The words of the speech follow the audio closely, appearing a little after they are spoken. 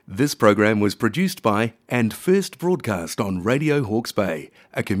This program was produced by and first broadcast on Radio Hawke's Bay,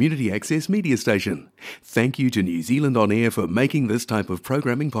 a community access media station. Thank you to New Zealand On Air for making this type of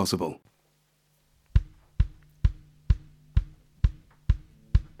programming possible.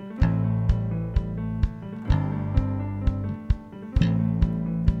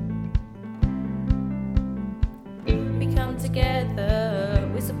 We come together,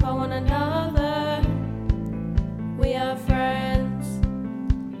 we support one another. We are friends.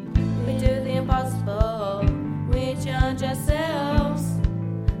 We do the impossible. We challenge ourselves.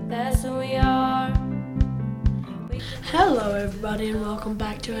 That's who we are. Hello everybody and welcome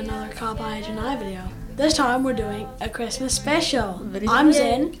back to another Kapai HNI video. This time we're doing a Christmas special. I'm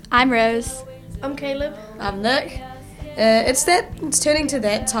Zen. I'm Rose. I'm Caleb. I'm Nick. It's turning to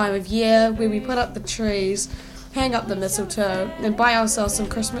that time of year where we put up the trees, hang up the mistletoe, and buy ourselves some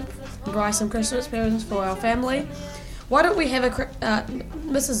Christmas presents for our family. Why don't we have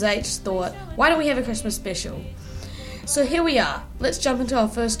Mrs. H thought, why don't we have a Christmas special? So here we are. Let's jump into our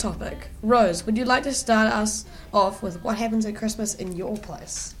first topic. Rose, would you like to start us off with what happens at Christmas in your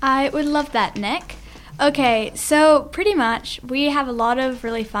place? I would love that, Nick. Okay, so pretty much we have a lot of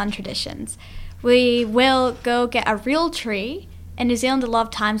really fun traditions. We will go get a real tree. In New Zealand, a lot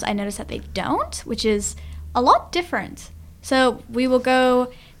of times I notice that they don't, which is a lot different. So we will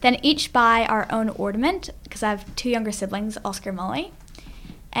go then each buy our own ornament, because I have two younger siblings, Oscar and Molly.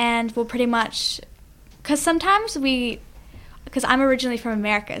 And we'll pretty much, because I'm originally from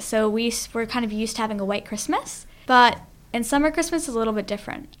America, so we're kind of used to having a white Christmas. But in summer, Christmas is a little bit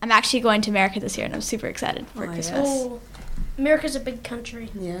different. I'm actually going to America this year, and I'm super excited for Christmas. Yes. Oh, America's a big country.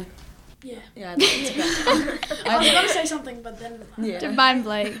 Yeah. Yeah. I I was going to say something, but then Divine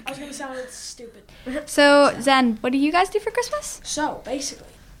Blake. I was going to sound stupid. So, Zen, what do you guys do for Christmas? So, basically,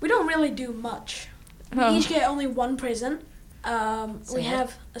 we don't really do much. Oh. We each get only one present. We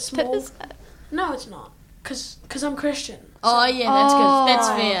have a small... No, it's not. Because I'm Christian. Oh, yeah, that's good. That's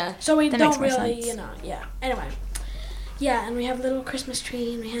Oh. fair. So we That don't makes more really, sense. yeah. Anyway. Yeah, and we have a little Christmas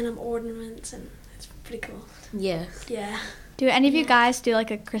tree, and we hand them ornaments, and it's pretty cool. Yeah. Yeah. Do any of you guys do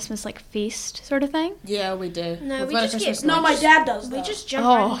like a Christmas like feast sort of thing? Yeah, we do. No, We've we got a just get- Christmas No, my lunch. dad does, We though. just jump Oh.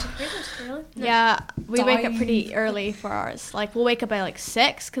 right into presents, really. No. Yeah, we wake up Dying. pretty early for ours. Like, we'll wake up by like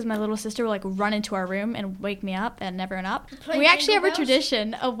 6 because my little sister will like run into our room and wake me up and everyone up. Play We actually have Jingle a Bells?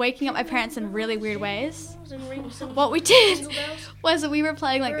 tradition of waking up my parents in really weird ways. And ring some What we did Jingle bells. was that we were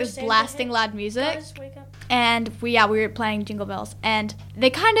playing like We're a this Santa blasting hat. loud music, Guys, wake up. and we were playing Jingle Bells, and they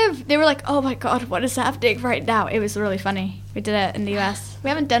were like, oh my god, what is happening right now? It was really funny. We did it in the US. We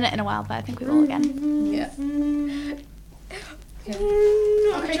haven't done it in a while, but I think we will again. Yeah.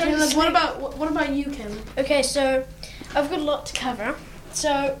 Okay, Caleb, what about you, Caleb? Okay, so I've got a lot to cover.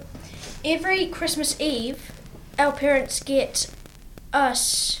 So every Christmas Eve, our parents get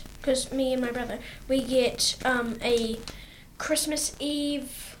us, because me and my brother, we get a Christmas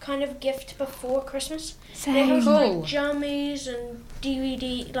Eve kind of gift before Christmas. They have Cool. like jammies and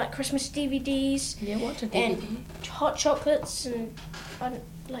DVD, like Christmas DVDs Yeah, what's a and DVD? hot chocolates and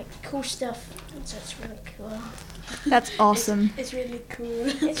like cool stuff. So it's really cool. That's awesome. It's really cool.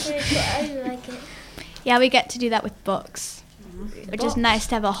 It's really cool. I like it. Yeah, we get to do that with books, which is nice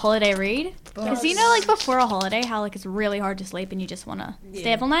to have a holiday read. Because you know, like before a holiday, how like it's really hard to sleep and you just want to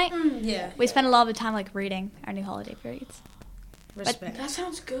stay up all night. Yeah. We spend a lot of the time like reading our new holiday periods. Respect. That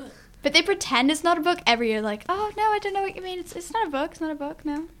sounds good. But they pretend it's not a book every year. Like, oh no, I don't know what you mean. It's not a book. It's not a book.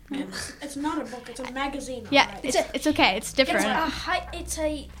 No. It's not a book. It's a magazine. Yeah, alright. it's okay. It's different.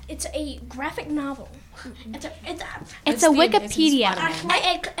 It's a graphic novel. It's a It's the- Wikipedia. it's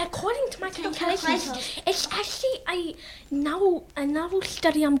Spider-Man. According to my calculations, it's actually a novel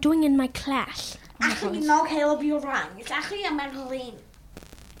study I'm doing in my class. Actually, no, Caleb, you're wrong. It's actually a magazine.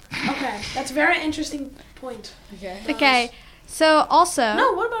 Okay, that's a very interesting point. Okay. Okay. So also.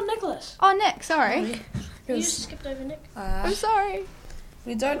 No, what about Nicholas? Oh, Nick. Sorry. You just skipped over Nick. I'm sorry.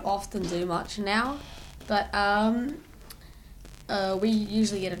 We don't often do much now, but we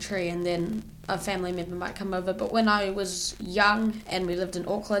usually get a tree and then a family member might come over. But when I was young and we lived in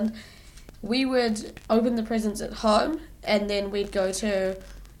Auckland, we would open the presents at home and then we'd go to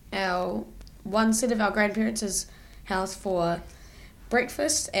one set of our grandparents' house for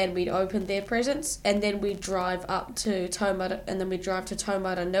breakfast and we'd open their presents and then we'd drive up to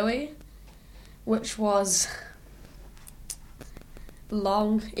Taumata Nui, which was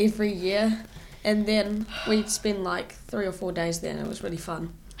long every year, and then we'd spend like 3 or 4 days there and it was really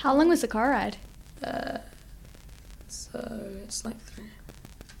fun. How long was the car ride? So it's like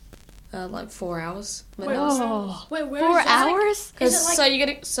like 4 hours. Wait, Oh, wait, where 4 is that? hours? Is it like- So you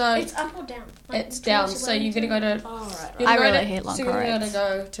get so It's up or down? Like, it's down. So you're gonna go to. Oh, right. you're I gonna really go hate long So car you're gonna rides.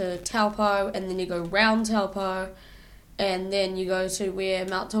 go to Taupo, and then you go round Taupo, and then you go to where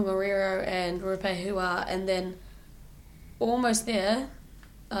Mount Tongariro and Ruapehua are, and then almost there,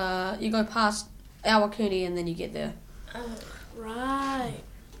 you go past Awakuni, and then you get there. Right.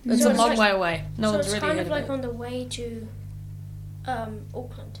 It's So a it's long like- way away. No so one's it's really kind heard of like it. on the way to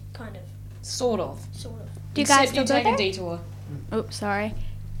Auckland, kind of, Sort of. sort of. Do you guys Except still you go take there? a detour. Oops, sorry.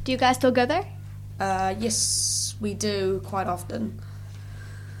 Do you guys still go there? Yes, we do quite often.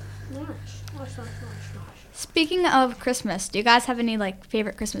 Nice. Speaking of Christmas, do you guys have any like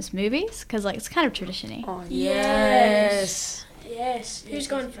favorite Christmas movies? Because like it's kind of tradition-y. Oh Yes. Yes. Who's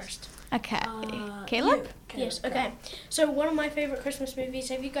going first? Okay, Caleb. Yes. Okay. So one of my favorite Christmas movies.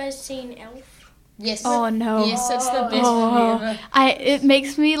 Have you guys seen Elf? Yes. Oh no. Yes, it's the best Oh, movie ever. it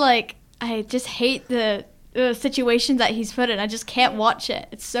makes me like I just hate the situation that he's put in. I just can't watch it.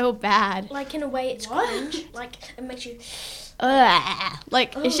 It's so bad. Like in a way, it's What? cringe. Like it makes you. Ugh.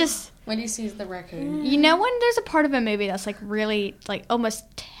 Like it's just When he sees the raccoon. you know when there's a part of a movie that's like really like almost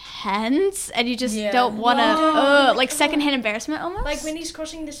tense and you just Yeah. don't want to Whoa. like secondhand embarrassment almost. Like when he's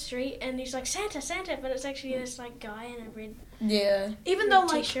crossing the street and he's like Santa, Santa, but it's actually this like guy in a red. Yeah. Even though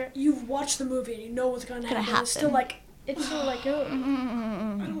Red like t-shirt. you've watched the movie and you know what's gonna Gonna happen, it's still happen. like It's sort of like oh.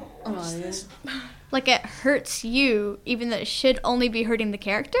 Oh, yeah. like it hurts you even though it should only be hurting the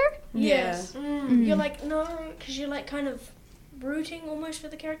character. Yes. Mm. You're like no, because you're like kind of rooting almost for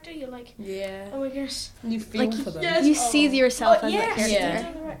the character. You're like, Yeah. oh my goodness. You feel Like for them. Yes. you see Oh. yourself Oh as yes. that character. Yeah. You're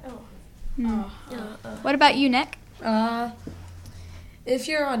on the right- Oh. What about you, Nick? If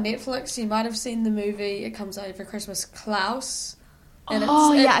you're on Netflix, you might have seen the movie. It comes out every Christmas, Klaus. And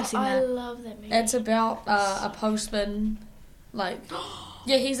Oh it's, yeah, I've seen I that. love that movie. It's about a postman, like,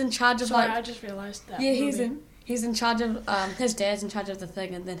 yeah, he's in charge of Sorry, like, I just realized that. yeah, movie. he's in charge of his dad's in charge of the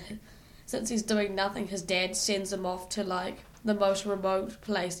thing, and then since he's doing nothing, his dad sends him off to like the most remote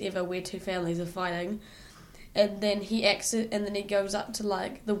place ever where two families are fighting, and then he goes up to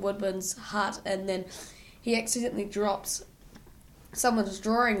like the woodman's hut, and then he accidentally drops someone's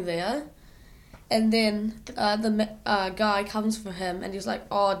drawing there. And then the guy comes for him, and he's like,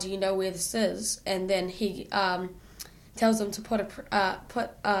 "Oh, do you know where this is?" And then he tells him to put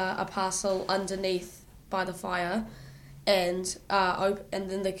a parcel underneath by the fire, and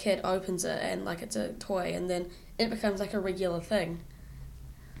then the kid opens it, and like it's a toy, and then it becomes like a regular thing.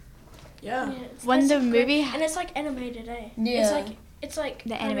 Yeah. When that's the great- movie- and it's like animated, eh? Yeah. It's like The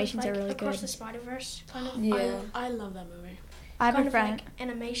kind of animations are like really across good. the Spider-Verse kind of. Yeah. I love that movie. I have kind a of friend. like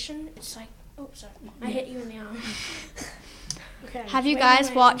animation. It's like oh sorry, I hit you in the arm. Okay. Have you Wait, guys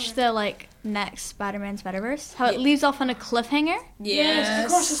wait, watched wait. the like next Spider-Man Spider-Verse? How it Yeah. leaves off on a cliffhanger? Yes.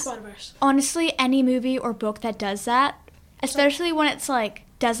 Across the Spider-Verse. Honestly, any movie or book that does that, especially when it's like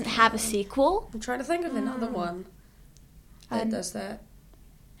doesn't have a sequel. I'm trying to think of another one that does that.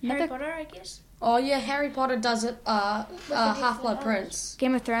 Harry Another Potter, I guess. Oh yeah, Harry Potter does it. Half-Blood Elves. Prince.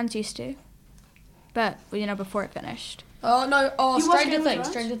 Game of Thrones used to, but you know before it finished. Oh no! Oh, You watched Stranger Game of Things. Thrones?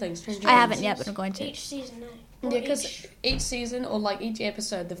 Stranger Things. Stranger I Things. haven't yet, but I'm going to. Each season, eh? Yeah, Or because each- each season or like each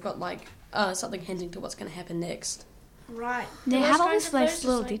episode, they've got like something hinting to what's going to happen next. Right. They Those have all kinds these of nice those,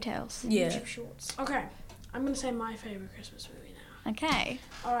 little just, like- details. Yeah. YouTube shorts. Okay. I'm gonna say my favorite Christmas movie now. Okay.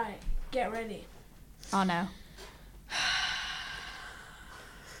 All right. Get ready. Oh no.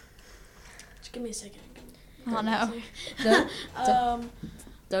 Just give me a second. Oh no.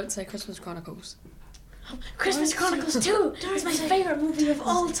 Don't say Christmas Chronicles. Christmas Chronicles 2 is my favorite movie of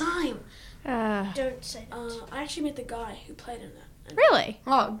all time. Don't say that. I actually met the guy who played in that. Really?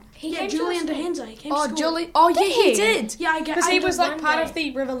 Oh, He Yeah, came to Julian us- DeHenza. He came to school. Julie. Oh yeah, he he? did. Yeah, I Because he was did like one part day. of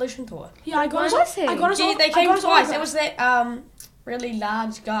the Revolution tour. Yeah, I got his. Was he? I got his. Yeah, they I came got his twice. autograph. It was that really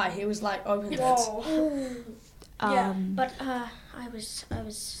large guy. He was like open. Whoa. Yeah, But I was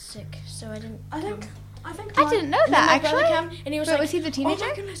sick, so I didn't. I think. come. I I didn't know And then that my brother actually. came, and he was But like, was he the "Oh teenager?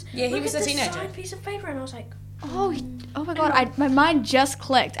 my goodness! Yeah, he look was at a this teenager. side piece of paper," and I was like, Oh my god! my mind just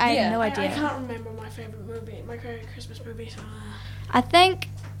clicked. I Yeah. had no I idea. can't remember my favorite movie, my favorite Christmas movie. So, I think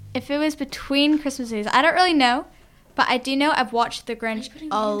if it was between Christmas movies, I don't really know, but I do know I've watched The Grinch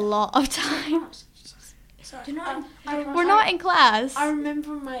a lot of times. sorry. "You're not. We're not in class. I remember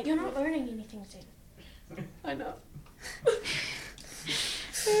my. You're not learning anything, Zane." I know.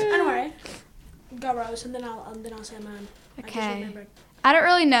 Anyway, go Rose, and then I'll say mine. I just Okay. remembered. I don't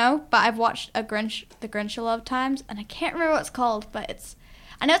really know, but I've watched The Grinch a lot of times, and I can't remember what it's called, but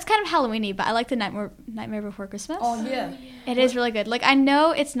I know it's kind of Halloween-y, but I like the Nightmare Before Christmas. Oh yeah. It is really good. Like, I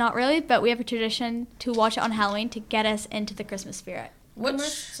know it's not really, but we have a tradition to watch it on Halloween to get us into the Christmas spirit. Which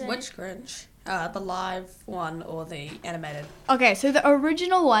must say- Grinch? The live one or the animated? Okay, so the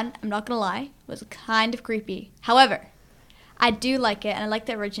original one, I'm not gonna lie, was kind of creepy. However, I do like it, and I like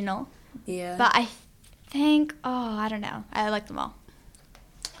the original. Yeah. But I think, I don't know. I like them all.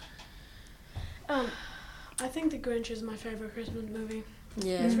 I think The Grinch is my favorite Christmas movie.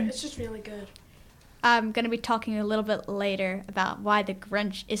 yeah. It's just really good. I'm gonna be talking a little bit later about why the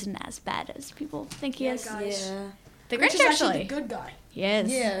Grinch isn't as bad as people think he Yeah, is. guys. Yeah. The Grinch Grinch is actually actually, the good guy. he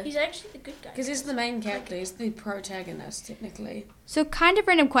is. Yeah. He's actually the good guy. Because he's the main character. He's the protagonist, technically. So, kind of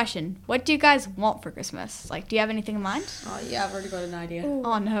random question. What do you guys want for Christmas? Like, do you have anything in mind? Oh, yeah, I've already got an idea.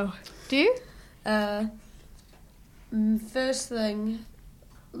 Oh, no. Do you? First thing,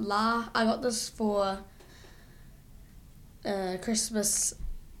 I got this for Christmas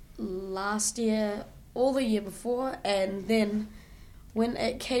last year, all the year before, and then when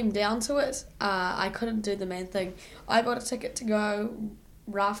it came down to it, I couldn't do the main thing. I got a ticket to go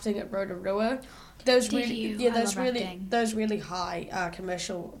rafting at Rotorua. Those Did really, you? yeah, I those love really, rafting. those really high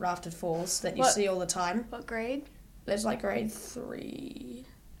commercial rafted falls that you What? see all the time. What grade? There's like grade 3,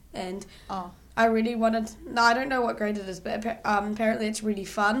 and Oh. I really wanted. No, I don't know what grade it is, but apparently it's really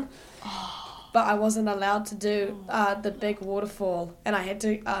fun. But I wasn't allowed to do the big waterfall, and I had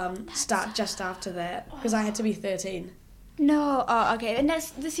to start just after that because I had to be 13. No. Oh, okay. And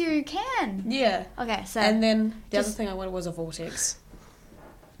this year you can. Yeah. Okay, so And then the other just- thing I wanted was a vortex.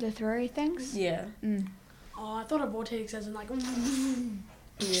 the throwy things? Yeah. Oh, I thought a vortex as in like...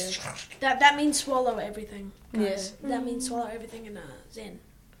 Yeah. That means swallow everything, guys. Yeah. That means swallow everything in Zen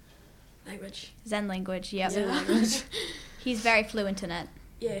language. Zen language, yep. Zen language. He's very fluent in it.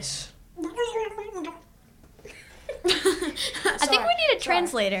 Yes. I think we need a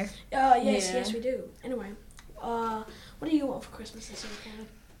translator. Yes, Yeah. yes, we do. Anyway, what do you want for Christmas this year, Karen?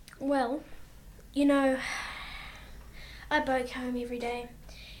 Well, you know, I bike home every day.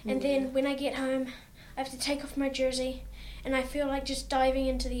 And then when I get home, I have to take off my jersey. And I feel like just diving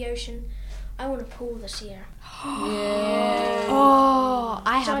into the ocean. I want a pool this year. Yeah. Oh,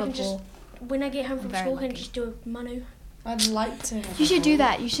 I So have I a can just, pool. when I get home from Very school, I can lucky. just do a manu. I'd like to have You a should do pool.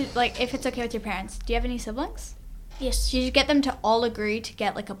 that. You should, like, if it's okay with your parents. Do you have any siblings? Yes. You should get them to all agree to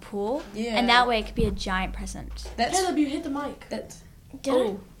get, like, a pool. Yeah. And that way it could be a giant present. That's Caleb, you hit the mic. Did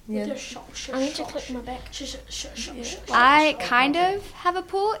Oh. With yeah. your shot. I? I need to click my back. I kind of have a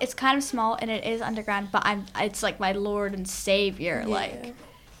pool. It's kind of small and it is underground, but it's like my Lord and Savior. Yeah. Like,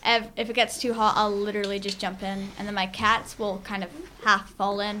 if it gets too hot, I'll literally just jump in, and then my cats will kind of half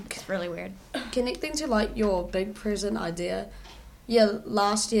fall in. It's really weird. Connecting to like your big present idea, yeah,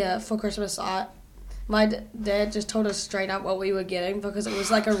 last year for Christmas, my dad just told us straight up what we were getting because it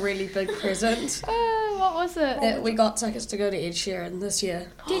was like a really big present. What was it? We got tickets to go to Ed Sheeran this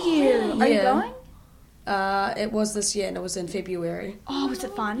year. Did you? Are you Yeah. going? It was this year and it was in February. Oh, was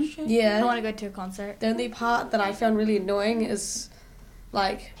it fun? I Yeah. want to go to a concert. The only part that I found really annoying is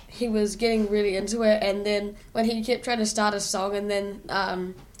like he was getting really into it, and then when he kept trying to start a song, and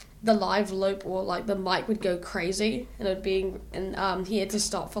then the live loop or like the mic would go crazy, and he had to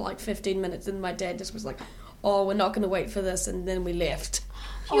stop for like 15 minutes, and my dad just was like, "Oh, we're not going to wait for this," and then we left.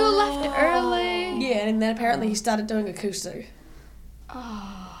 You left early. Yeah, and then apparently he started doing acoustic.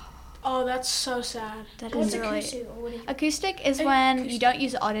 Oh, that's so sad. That What's is really. acoustic? Or what do you- Acoustic is when you don't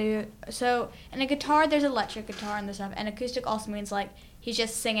use audio. So in a guitar, there's electric guitar and this stuff, and acoustic also means like he's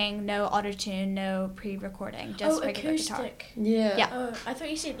just singing, no auto tune, no pre-recording, just regular guitar. acoustic. Yeah. Yeah. Oh, I thought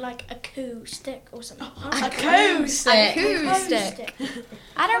you said like acoustic or something. Acoustic. Acoustic.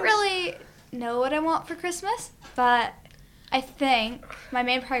 I don't really know what I want for Christmas, but I think my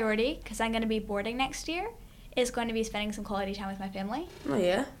main priority, because I'm going to be boarding next year, is going to be spending some quality time with my family. Oh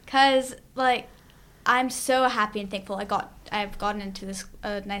yeah. Because, like, I'm so happy and thankful I've gotten into this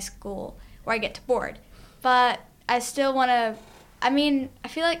nice school where I get to board. But I still want to, I mean, I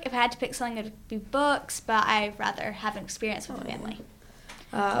feel like if I had to pick something, it would be books, but I'd rather have an experience with the family.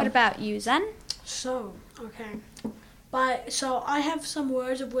 What about you, Zen? So, okay. So I have some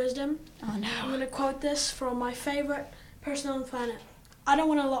words of wisdom. Oh, I'm no. going to quote this from my favorite person on the planet. I don't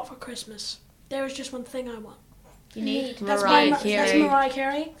want a lot for Christmas. There is just one thing I want. You need? That's Mariah That's Carey. Mariah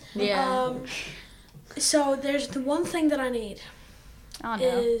Carey. Yeah. So there's the one thing that I need Oh, no.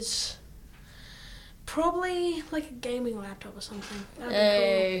 is probably like a gaming laptop or something. That'd be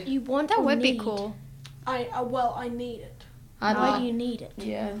Hey. You want That or would be need? cool. cool. I need it. I'd Why like. do you need it?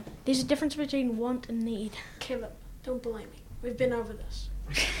 Yeah. There's a difference between want and need. Caleb, don't blame me. We've been over this.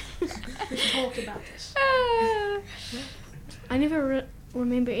 We've talked about this. I never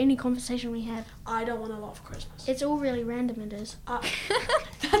remember any conversation we had. I don't want a lot for Christmas. It's all really random, it is.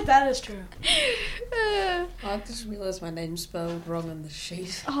 That is true. I just realised my name's spelled wrong on the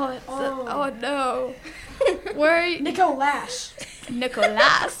sheet. Oh no. Where are you? Nicolas.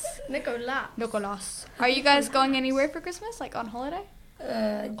 Nicolas. Are you guys going anywhere for Christmas? Like on holiday?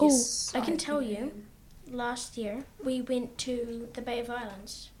 Yes, I can tell you. Last year, we went to the Bay of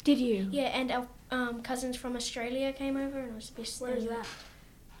Islands. Did you? Yeah, and our cousins from Australia came over, and it was the best Where is thing. that?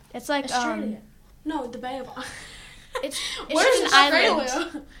 It's like Australia. No, the Bay of. It's Where's just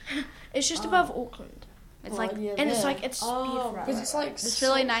Australia? It's just above Auckland, it's like and it's like it's Oh, beautiful. Because it's like this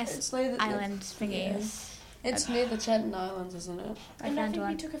really nice it's near the, island thingies. It's near the Chatton Islands, isn't it? And I found think we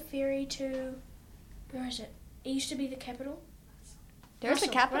one. took a ferry to, where is it? It used to be the capital. There's a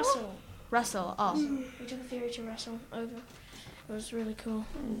capital? Russell. Russell. Oh. We took a ferry to Russell over. It was really cool.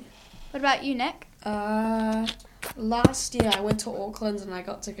 What about you, Nick? Last year I went to Auckland and I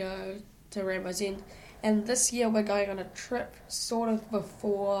got to go to Rainbow's End. And this year we're going on a trip sort of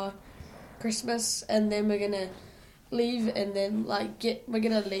before Christmas, and then we're gonna leave and then we're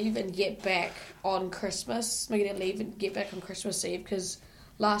gonna leave and get back on Christmas. We're gonna leave and get back on Christmas Eve because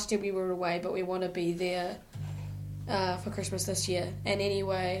last year we were away, but we want to be there for Christmas this year. And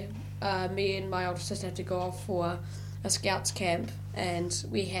anyway, me and my older sister have to go off for a scouts camp, and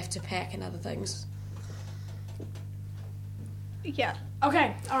we have to pack and other things. Yeah.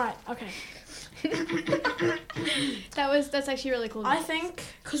 Okay. All right. Okay. That's actually really cool. I think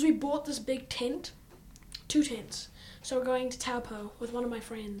because we bought this big tent, 2 tents. So we're going to Taupo with one of my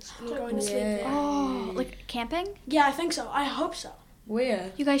friends, and we're going to sleep there. Oh, like camping? Yeah, I think so. I hope so.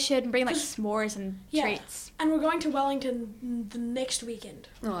 Where? You guys should bring like s'mores and Yeah. treats. And we're going to Wellington the next weekend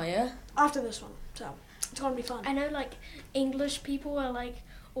Oh yeah. after this one. So it's going to be fun. I know, like, English people are like,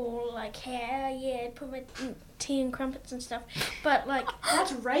 all like, yeah, put my tea and crumpets and stuff. But, like,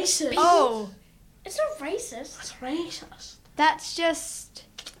 That's racist. Oh, it's not racist. That's racist. that's just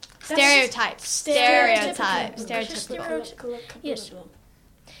That's stereotypes. stereotypical. Stereotypical. Yes.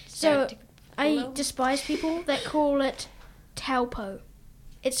 So, I despise people that call it taupo.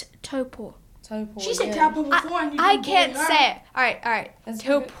 It's taupo. Taupo. She said yeah. Taupo before, and you I didn't can't believe her. say it. All right. It's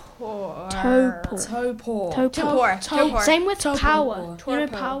Topor. Taupo. Topor. Same with Taupo. power. You know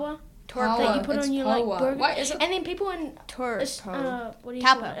Torpo. power? Power. That you put It's on your power. like burger. Why is it? And then people in Torpo. what do you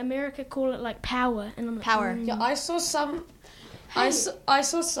Taupo. call it? America call it like power. And I'm like, Power. Yeah, I saw some. I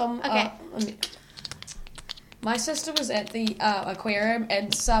saw some. Okay. My sister was at the aquarium,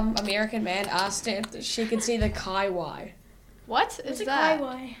 and some American man asked her if she could see the kaiwai. What What's is a that?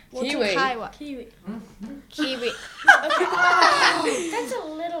 kaiwai? Kiwi. Kaiwa. Kiwi. Kiwi. That's a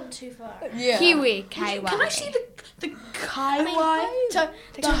little too far. Yeah. Kiwi. Kaiwa. Can I see the kaiwai? So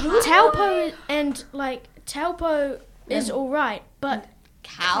taupo and like taupo is all right, but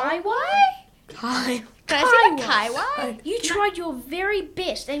Kaiwai? Kai. Can I see the kaiwai? you tried your very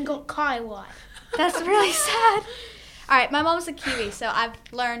best and got kaiwai. That's really sad. All right, my mom's a Kiwi, so I've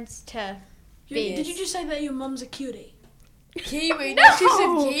learned to be. Did you just say that your mum's a cutie? Kiwi. No, she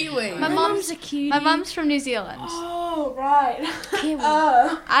said kiwi. My mom's a cutie. My mom's from New Zealand. Oh, right. Kiwi.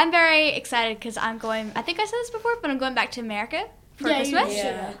 I'm very excited because I'm going. I think I said this before, but I'm going back to America for Yeah, you Christmas. did.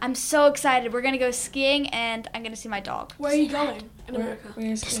 Yeah. I'm so excited. We're gonna go skiing, and I'm gonna see my dog. Where are you going in America?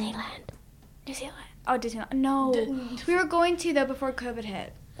 Where's Disneyland. New Zealand. Oh, Disneyland. No, we were going to though before COVID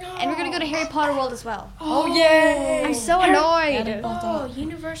hit, and we're gonna go to Harry Potter World as well. Oh yay! I'm so annoyed. Oh,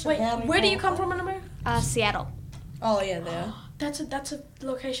 Universal. Wait, where do you come from in America? Seattle. Oh yeah, there. That's a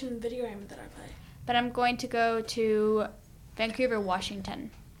location in video game that I play. But I'm going to go to Vancouver, Washington.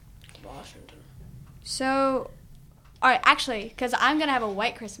 Washington. So, all right, actually, because I'm gonna have a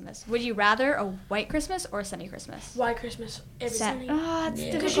white Christmas. Would you rather a white Christmas or a sunny Christmas? White Christmas. Every Sun- Sunday. Oh, it's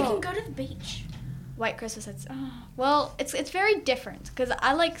Yeah. Because you difficult. can go to the beach. White Christmas. Well, it's very different because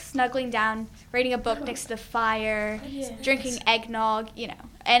I like snuggling down, reading a book next to the fire, Yeah. drinking eggnog. You know,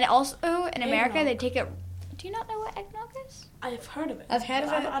 and also in America Eggnog. they take it. Do you not know what eggnog is? I've heard of it. I've heard of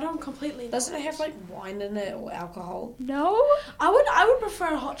but it. I don't completely know. Doesn't what it have is. like wine in it or alcohol? No. I would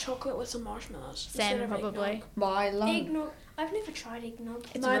prefer hot chocolate with some marshmallows. instead Same, of probably. eggnog. My love. Eggnog. I've never tried eggnog.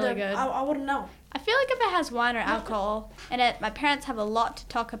 It's Neither. really good. I wouldn't know. I feel like if it has wine or alcohol in it, my parents have a lot to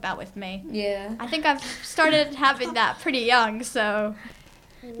talk about with me. Yeah. I think I've started having that pretty young, so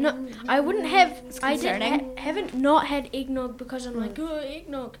No, I wouldn't have. I concerning. haven't not had eggnog because I'm like, oh,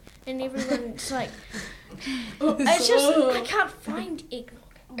 eggnog, and everyone's like, it's just I can't find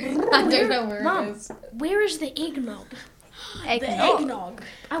eggnog. I don't know where Mom. it is. Where is the eggnog? The eggnog. eggnog.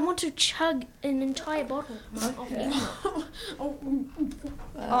 I want to chug an entire bottle of eggnog.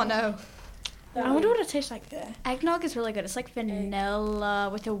 Oh no. I wonder what it tastes like. Eggnog is really good. It's like vanilla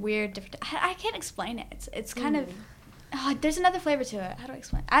with a weird different. I can't explain it. It's kind of Oh, there's another flavor to it. How do I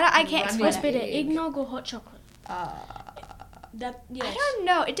explain? I can't explain What's it. better, eggnog or hot chocolate? Yes. I don't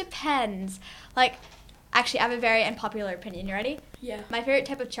know. It depends. Like, actually, I have a very unpopular opinion. You ready? Yeah. My favorite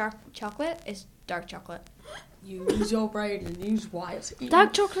type of chocolate is dark chocolate. Use your brain and use white.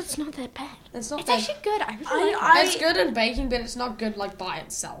 Dark chocolate's not that bad. It's not It's bad. actually good. I really like it. It's good in baking, but it's not good like by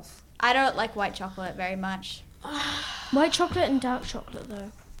itself. I don't like white chocolate very much. White chocolate and dark chocolate,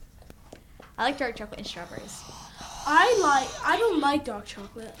 though. I like dark chocolate and strawberries. I don't like dark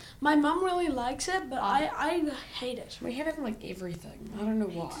chocolate. My mum really likes it, but I hate it. We have it in like everything. I don't know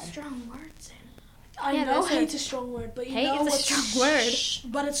why. Strong words. I Yeah, know that's hate's a strong word, but you Hate know is a what's strong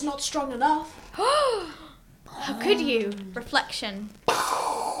word. But it's not strong enough. How could you? Reflection.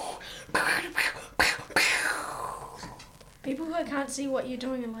 People who can't see what you're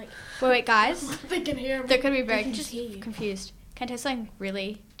doing are like, Wait, guys. They can hear me. They're going to be very can just hear you. confused. Can I tell you something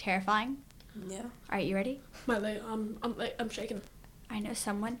really terrifying? Yeah. All right, you ready? My leg, I'm shaking. I know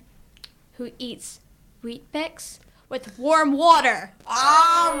someone who eats wheat bix with warm water.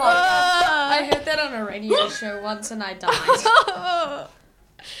 Oh my god. I heard that on a radio show once and I died.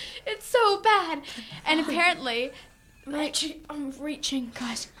 It's so bad. And apparently, I'm reaching,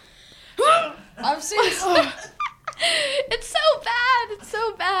 guys. I've seen it's so bad. It's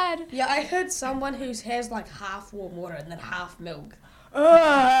so bad. Yeah, I heard someone who has like half warm water and then half milk.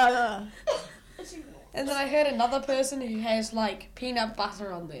 And then I heard another person who has like peanut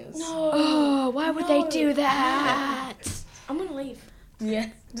butter on theirs. Oh, why would they do that? I'm gonna leave Yeah.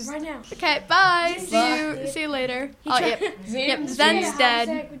 right now. Okay, bye. Bye. See you later. Oh, yep. Yep, Zen's Zen's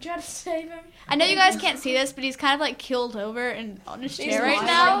dead. We tried to save him. I know you guys can't see this, but he's kind of like keeled over and on his He's chair right lying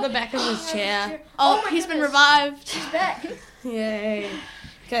now. on the back of his chair. Oh, my he's been goodness. revived. He's back. Yay.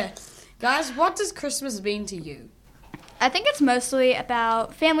 Okay. Guys, what does Christmas mean to you? I think it's mostly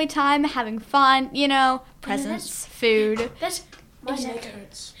about family time, having fun, you know, presents, food. That's My neck exactly.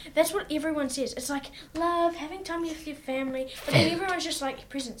 hurts. That's what everyone says. It's like love, having time with your family, but then everyone's just like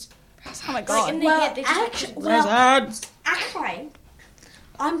presents. Oh my Like god. in their head, they're just like, Actually,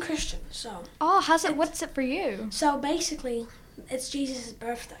 I'm Christian, so Oh, what's it for you? basically, it's Jesus'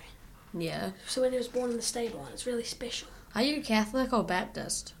 birthday. Yeah. So when he was born in the stable, and it's really special. Are you Catholic or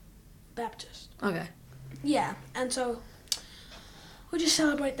Baptist? Baptist. Okay. Yeah, and so we just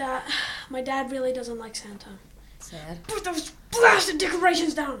celebrate that. My dad really doesn't like Santa. Sad. Put those blasted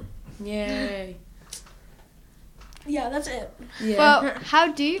decorations down. Yay. Yeah, that's it. Yeah. Well,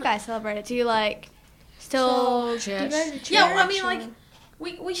 how do you guys celebrate it? Do you like still Church. Yeah, I mean, like,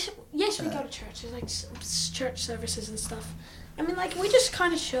 we go to church. There's like church services and stuff. I mean, like, we just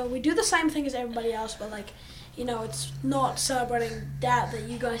kind of chill. We do the same thing as everybody else, but like, you know, it's not celebrating that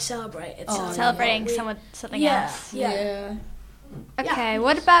you guys celebrate. It's celebrating we- something Yeah, else? yeah. Okay,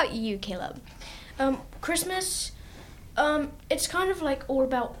 what about you, Caleb? Christmas, it's kind of like all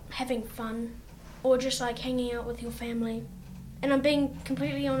about having fun or just like hanging out with your family. And I'm being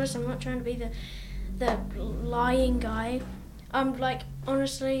completely honest, I'm not trying to be the lying guy. I'm like,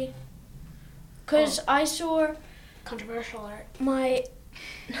 honestly, because I saw Controversial art.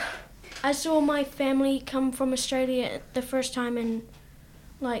 I saw my family come from Australia the first time in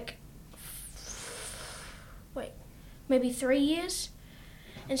like maybe 3 years,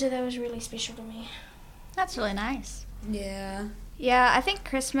 and so that was really special to me. That's really nice. Yeah. Yeah, I think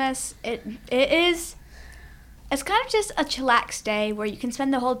Christmas, it's kind of just a chillax day where you can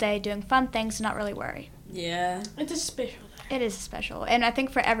spend the whole day doing fun things and not really worry. Yeah. It's a special day. It is special. And I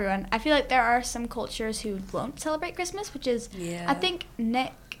think for everyone, I feel like there are some cultures who won't celebrate Christmas, which is, Yeah. I think,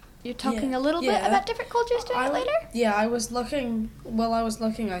 Nick, you're talking Yeah. a little bit Yeah. about different cultures doing it later? Yeah, I was looking,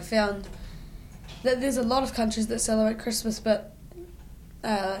 I found that there's a lot of countries that celebrate Christmas, but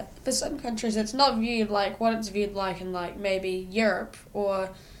for some countries it's not viewed like what it's viewed like in like maybe Europe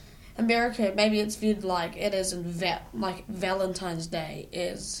or America. Maybe it's viewed like it is in like Valentine's Day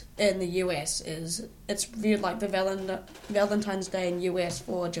is in the US it's viewed like the Valentine's Day in US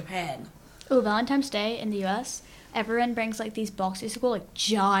for Japan. Oh, Valentine's Day in the US, everyone brings like these boxes to school, like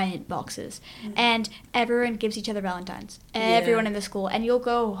giant boxes, and everyone gives each other Valentines. Everyone in the school, and you'll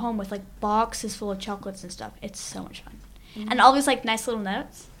go home with like boxes full of chocolates and stuff. It's so much fun, and all these like nice little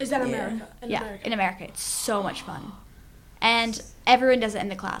notes. Is that Yeah. America? In America, it's so much fun, and everyone does it in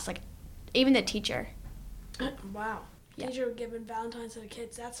the class, like even the teacher. Wow. Yeah. Teacher giving Valentine's to the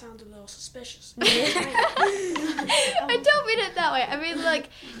kids, that sounds a little suspicious. I don't mean it that way. I mean like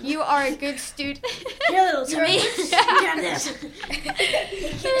you are a good student. Here, little Timmy. Have this.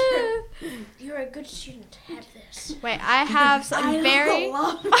 You're a good student. Have this. Wait, I have something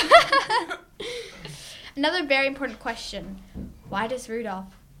love Another very important question. Why does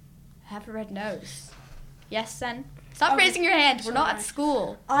Rudolph have a red nose? Yes, Sen? Stop Okay. raising your hand. We're not Sorry. at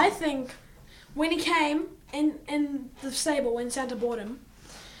school. I think when he came in the stable when Santa bought him,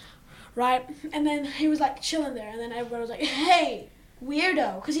 right? And then he was like chilling there, and then everybody was like, "Hey,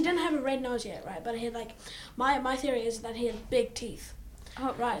 weirdo," because he didn't have a red nose yet, right? But he had like my theory is that he had big teeth.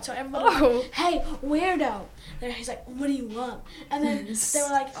 Oh, Right, so everybody was like, "Hey, weirdo!" There, he's like, "What do you want?" And then they were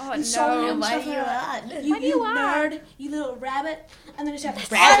like, Oh, insulting no, him and what stuff do like you that. want? You, What do you want? nerd, you little rabbit. And then he said,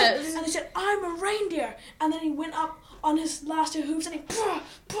 Rabbit. And he said, "I'm a reindeer." And then he went up on his last two hooves and he,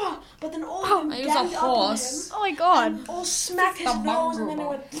 but then all of them he was a ganged up on him. horse. Oh my god. And all smacked his The nose, and then it mongrel.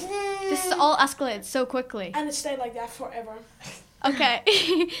 went, This is all escalated so quickly. and it stayed like that forever.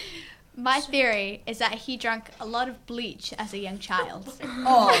 Okay. My theory is that he drank a lot of bleach as a young child.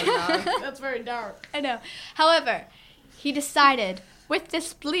 Oh no. That's very dark. I know. However, he decided with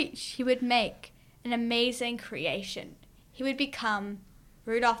this bleach he would make an amazing creation. He would become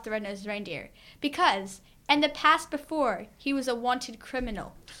Rudolph the Red-Nosed Reindeer because in the past before he was a wanted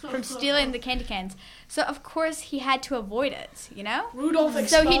criminal from stealing the candy cans. So of course he had to avoid it, you know? Rudolph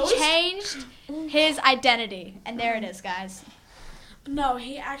So exposed. he changed his identity, and there it is, guys. No,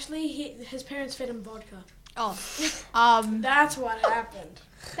 his parents fed him vodka. Oh, That's what happened.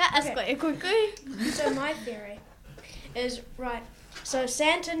 that escalated quickly. So my theory is right. So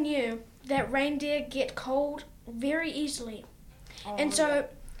Santa knew that reindeer get cold very easily, and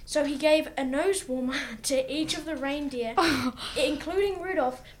so he gave a nose warmer to each of the reindeer, including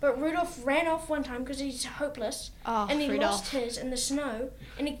Rudolph. But Rudolph ran off one time because he's hopeless, Oh, and he Rudolph. lost his in the snow,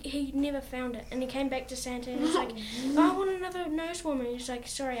 and he never found it. And he came back to Santa and he's like, "I want another nose warmer." And he's like,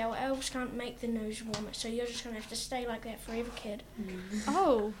 "Sorry, our elves can't make the nose warmer, so you're just gonna have to stay like that forever, kid."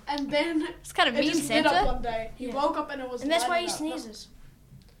 Oh, And then it's kind of it mean, just lit up Santa. one day. He Yeah. woke up and it was And that's why lighted he up. sneezes.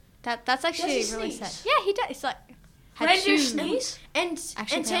 That's actually Does he really sneeze? sad. Yeah, he does. It's like had Reindeer shoes. sneeze? And Actually, and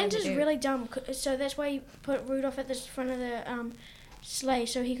apparently Santa's they do. really dumb, so that's why he put Rudolph at the front of the sleigh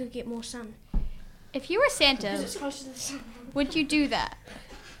so he could get more sun. If you were Because Santa, it's closer to the sun. would you do that?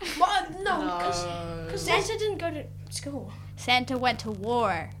 Well, no, because Santa didn't go to school. Santa went to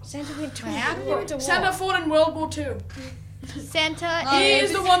war. Santa went to war. Santa fought in World War II. Santa He is.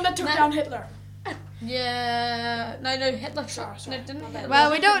 is the one that took down Hitler. Yeah. No, Hitler. Sorry. No, didn't Hitler.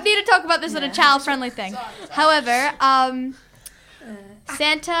 Well, we don't need to talk about this on a child-friendly thing. However,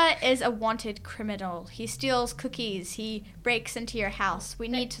 Santa is a wanted criminal. He steals cookies. He breaks into your house. We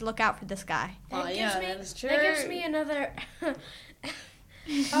need to look out for this guy. Oh That yeah, gives me- that is true. That gives me another.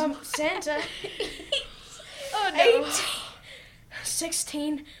 Santa. Oh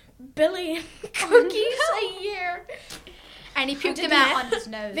 16 billion cookies a year. And he puked did them out that. on his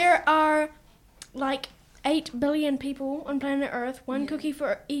nose. There are like 8 billion people on planet Earth. One cookie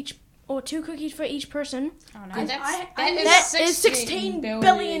for each, or 2 cookies for each person. Oh And no. that is 16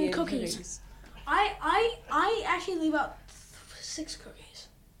 billion cookies. I actually leave out 6 cookies.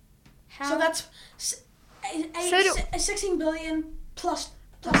 So that's So 16 billion plus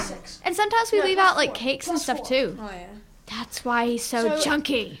 6. And sometimes we No, leave plus out like 4. cakes and Plus stuff 4. too. Oh yeah. That's why he's so So-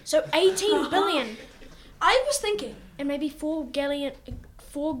 chunky. So 18 billion. I was thinking. And maybe 4 gallon.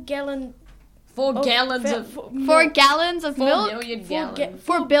 4 oh, gallons fa- of. fo- 4 milk. gallons of 4 milk. million 4 gallons.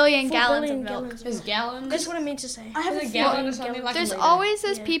 4 billion 4 gallons billion of milk. gallons Is gallons? That's what I meant to say. I have Is a a gallon feeling. or something like There's a liter? always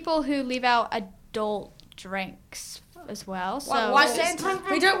those Yeah. people who leave out adult drinks as well. So Why Santa?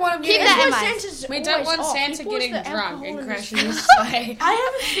 We don't want to Keep get. that in That's why mind. Santa's We don't always want off. He Santa pours getting the drunk alcohol and in crashing his- his sleigh. I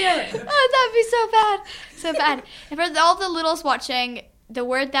have a theory. Oh, that'd be so bad. So bad. And for all the littles watching, the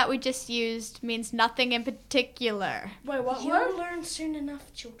word that we just used means nothing in particular. Wait, what You'll word? learn soon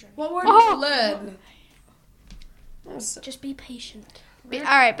enough, children. What word? Oh. Learn. Just be patient. All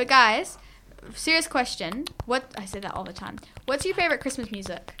right, but guys, serious question. What I say that all the time. What's your favorite Christmas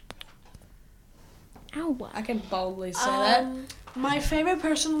music? Ow. I can boldly say that. My favorite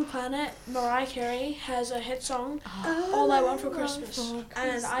person on the planet, Mariah Carey, has a hit song, All I Want for Christmas.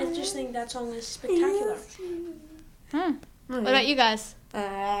 And I just think that song is spectacular. What about you guys?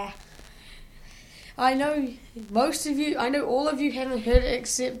 I know most of you. I know all of you haven't heard it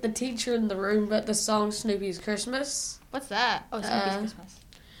except the teacher in the room. But the song "Snoopy's Christmas." What's that? Oh, Snoopy's Christmas.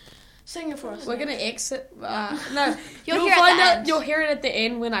 Sing it for us. We're gonna exit. No, You'll you'll hear it at find the out. end. You'll hear it at the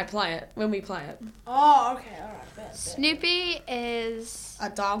end when I play it. When we play it. Oh, okay, alright. Bet. Snoopy is A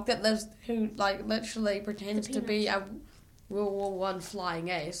dog that lives, who like literally pretends to be a World War One flying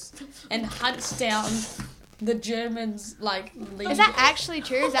ace, and hunts down the Germans like. Is that actually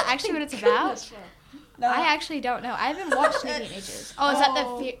true? Is that actually what it's about? No. I actually don't know. I haven't watched Snoopy in ages. Oh, is that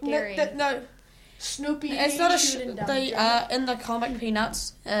the theory? No, Snoopy. it's not a. shooting down They Germans. in the comic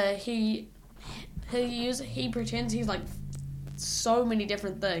Peanuts. He pretends he's like so many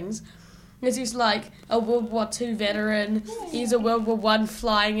different things, Because he's like a World War II veteran. He's a World War I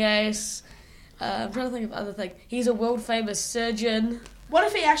flying ace. I'm trying to think of other things. He's a world famous surgeon. What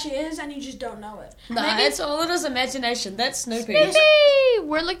if he actually is and you just don't know it? No, it's all in his imagination. That's Snoopy. Snoopy!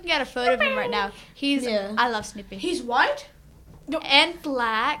 We're looking at a photo of him right now. I love Snoopy. He's white? And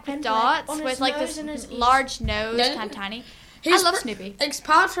black with And dots black on with his like nose this and his ears. large nose, No. kind of tiny. He's I love Snoopy.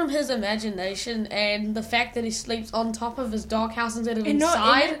 Apart from his imagination and the fact that he sleeps on top of his doghouse instead of And not in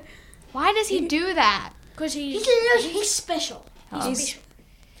inside. it. Why does he do that? Because He's special.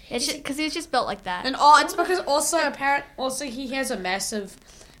 It's because he was just built like that. And it's because also he has a massive.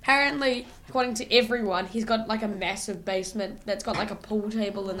 Apparently, according to everyone, he's got like a massive basement that's got like a pool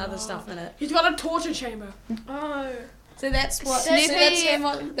table and other stuff in it. He's got a torture chamber. Oh. So that's what. Snoopy- So that's him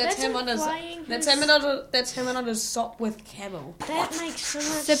on. That's him on his. implying That's his- him on. That's him on his sock with camel. That makes so much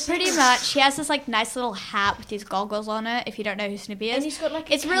So sense. pretty much, he has this like nice little hat with these goggles on it. If you don't know who Snoopy is, And he's got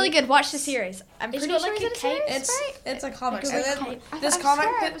like a it's really cape. good. Watch the series. I'm He's pretty got sure like he's a in a cape. series, It's a comic. Like a And then cape. this I comic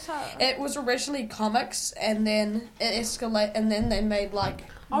swear that it was her. it was originally comics, and then it escalated, and then they made like.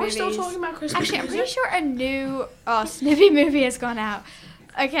 Are we still movies. talking about Christmas? Actually, I'm music? pretty sure a new Snoopy movie has gone out.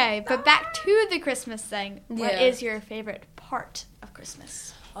 Okay, but back to the Christmas thing. What Yeah. is your favorite part of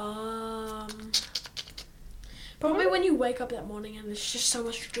Christmas? Probably when you wake up that morning and there's just so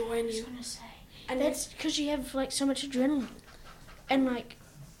much joy in you. And that's because you have like so much adrenaline. And like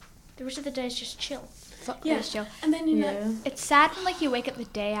the rest of the day is just chill. Yeah. It's chill. And then you know, Yeah. It's sad when like you wake up the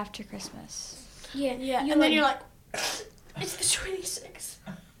day after Christmas. Yeah. yeah, You're and then like, you're like, it's the 26th.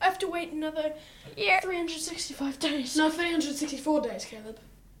 I have to wait another Yeah. 365 days. no, 364 days, Caleb.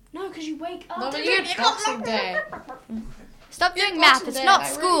 No, because you wake up. No, but you get Boxing Day. Stop Yeah, doing math. Boxing It's Day, not I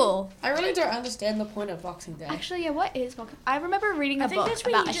really- school. I really don't understand the point of Boxing Day. Actually, yeah. What is Boxing? I remember reading I a think book that's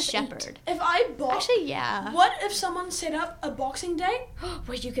when about you a just shepherd. If I box, Actually, yeah. what if someone set up a Boxing Day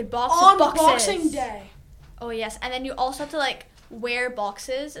Where you could box on with boxes. Boxing Day? Oh yes, and then you also have to like wear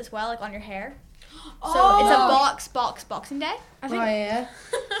boxes as well, like on your hair. So Oh. it's a Boxing Day. I think yeah.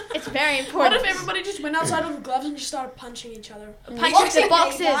 It's very What important. if everybody just went outside with gloves and just started punching each other? Punch Boxing the Day,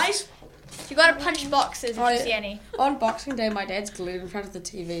 boxes. guys. You gotta punch boxes if Oh, you yeah. see any. On Boxing Day, my dad's glued in front of the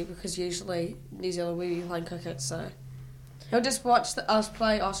TV because usually New Zealand we be playing cricket, so he'll just watch us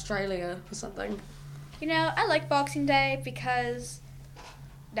play Australia or something. You know, I like Boxing Day because.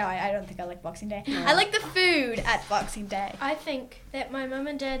 No, I don't think I like Boxing Day. No. I like the food at Boxing Day. I think that my mum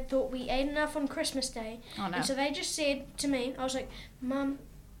and dad thought we ate enough on Christmas Day. Oh no. And so they just said to me, I was like, Mum,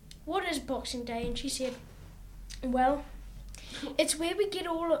 what is Boxing Day? And she said, well, it's where we get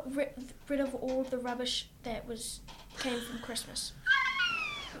rid of all the rubbish that came from Christmas.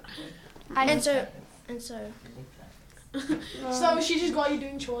 And so So she just got you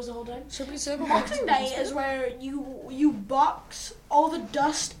doing chores the whole day. Should we circle Boxing Day is where you box all the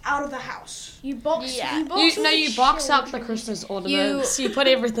dust out of the house. you box. Yeah. You box, all the you box shit. up the Christmas ornaments. You put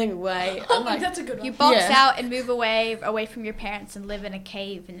everything away. I'm like, That's a good one. You box Yeah. out and move away from your parents and live in a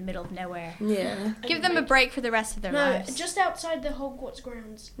cave in the middle of nowhere. yeah, Give them a break for the rest of their No, lives. just outside the Hogwarts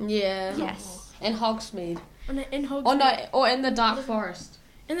grounds. yeah. Yes. And Hogsmeade. In Hogwarts. Oh no, or in the Dark Forest.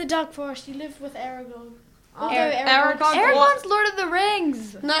 In the Dark Forest, you live with Aragog. Aragog. Aragorn's Lord of the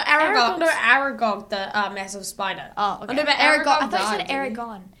Rings. No, Aragog. No, Aragog, the massive spider. Oh, okay. Oh, no, but Aragorn. I Aragog thought you said died, didn't he?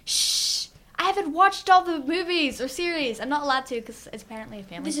 Aragon. Shh. I haven't watched all the movies or series. I'm not allowed to because it's apparently a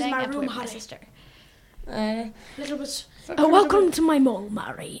family This is thing. my I have to room, wait for my honey. sister. Little bit. Welcome to my mole,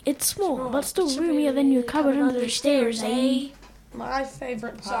 Murray. It's small, but still roomier than your cupboard under the stairs, eh? My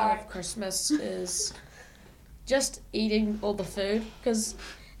favourite part Sorry. of Christmas is just eating all the food, because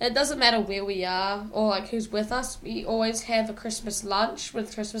it doesn't matter where we are or like who's with us. We always have a Christmas lunch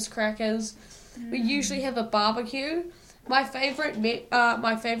with Christmas crackers. We usually have a barbecue. My favourite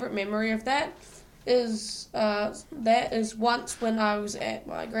memory of that is once when I was at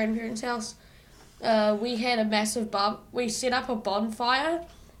my grandparents' house. We had a massive we set up a bonfire,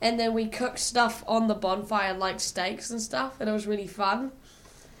 and then we cooked stuff on the bonfire like steaks and stuff, and it was really fun.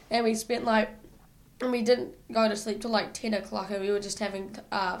 And we spent and we didn't go to sleep till like 10 o'clock, and we were just having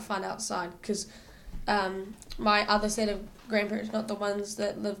fun outside, because my other set of grandparents, not the ones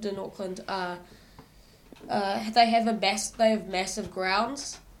that lived in Auckland, they have massive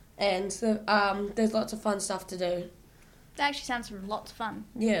grounds, and there's lots of fun stuff to do. That actually sounds lots of fun.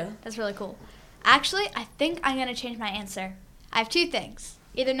 Yeah. That's really cool. Actually, I think I'm going to change my answer. I have two things.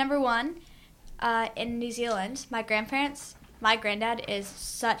 Either number one, in New Zealand, my grandparents my granddad is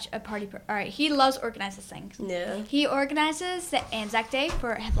such a party. All right, he loves organizing things. Yeah. He organizes the Anzac Day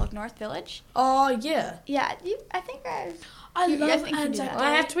for Havelock North Village. Oh, yeah. Yeah, I think I love think you do Anzac that. Day.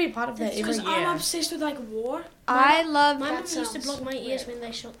 I have to be part of that every Because year. I'm obsessed with like war. I love. My mum That used to sounds block my ears when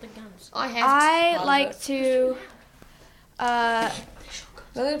they shot the guns. I like to. The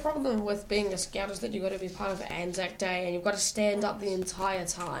only problem with being a scout is that you've got to be part of Anzac Day and you've got to stand up the entire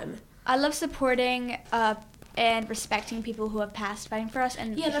time. I love supporting and respecting people who have passed fighting for us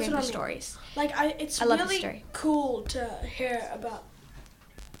and Yeah, that's hearing what their I mean. stories. Like it's I love the really story. cool to hear about.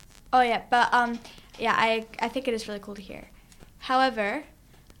 Oh yeah, but yeah, I think it is really cool to hear. However,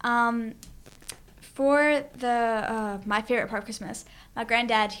 for the my favorite part of Christmas, my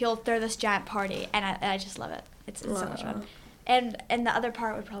granddad, he'll throw this giant party, and I just love it. It's so much fun. And the other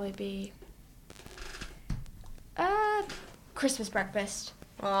part would probably be Christmas breakfast.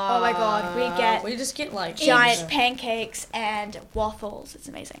 Oh my God, we just get like giant pancakes and waffles. It's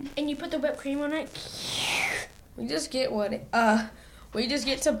amazing. And you put the whipped cream on it. We just get we just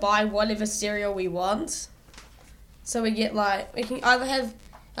get to buy whatever cereal we want. So we get like, we can either have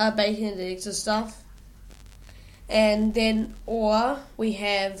bacon and eggs and stuff, and then, or we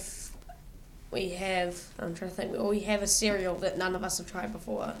have, I'm trying to think, or we have a cereal that none of us have tried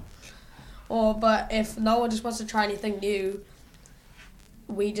before. But if no one just wants to try anything new,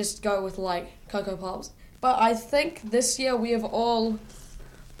 we just go with like Cocoa Pops. But I think this year all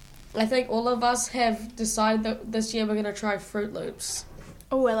of us have decided that this year we're going to try Fruit Loops.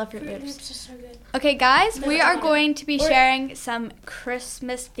 Oh, I love Fruit Fruit Loops. Loops are so good. Okay, guys, we are tried it. going to be sharing some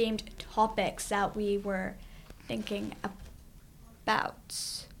Christmas-themed topics that we were thinking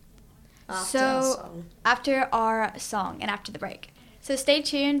about. After our song and after the break. So stay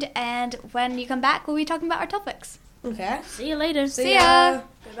tuned, and when you come back, we'll be talking about our topics. Okay. See you later. See ya.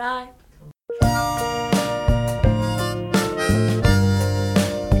 Goodbye.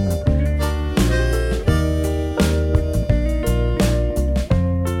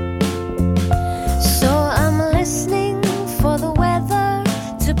 So I'm listening for the weather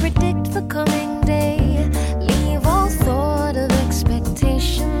to predict the coming day. Leave all thought of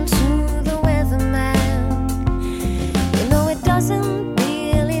expectation to the weatherman. You know it doesn't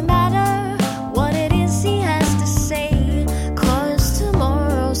really matter what it is he has to say, 'cause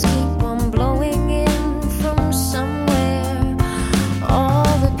tomorrows keep on blowing in from somewhere. All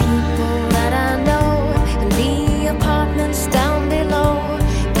the people that I know in the apartments down below,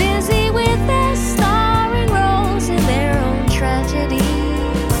 busy with their starring roles in their own tragedy.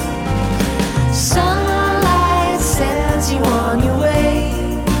 Sunlight sends you on your way,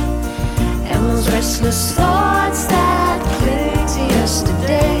 and those restless thoughts that cling to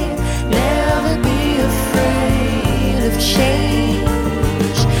yesterday. Never be afraid of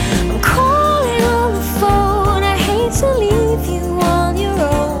change. I'm calling on the phone, I hate to leave you on your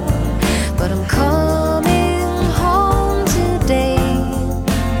own, but I'm coming home today.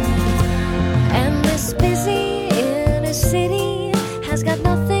 And this busy inner city has got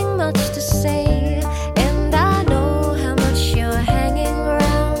nothing much to say, and I know how much you're hanging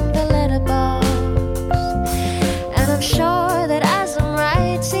around the letterbox. And I'm sure that as I'm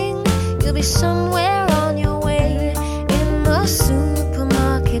writing, you'll be somewhere on your way, in the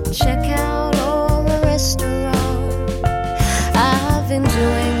supermarket checkout or a restaurant. I've been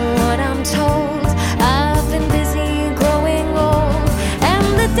doing what I'm told, I've been busy growing old, and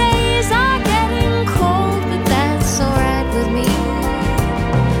the days are getting cold, but that's alright with me.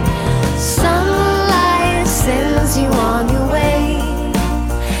 Sunlight sends you on your way,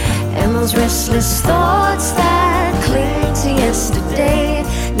 and those restless thoughts that cling to yesterday.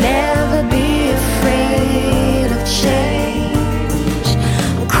 Never be afraid of change.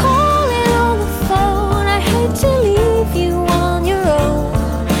 I'm calling on the phone, I hate to leave you on your own,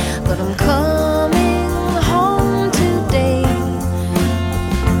 but I'm coming home today.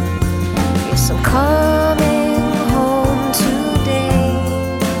 Yes, I'm coming home today.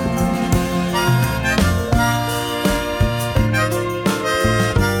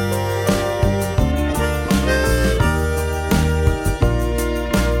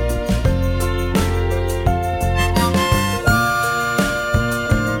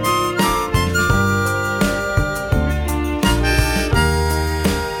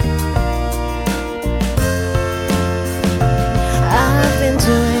 I've been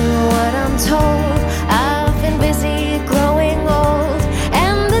doing what I'm told, I've been busy growing old,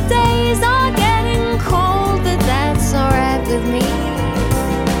 and the days are getting cold, but that's alright with me.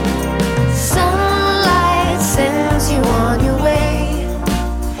 Sunlight sends you on your way,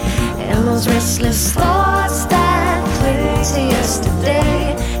 and those restless thoughts that cling to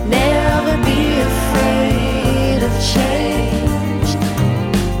yesterday. Never be afraid of change.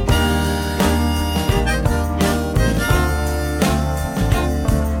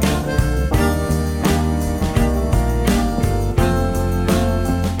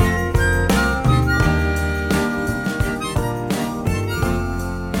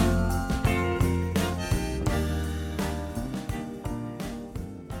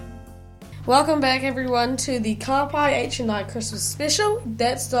 Welcome back, everyone, to the Kapai HNI Christmas special.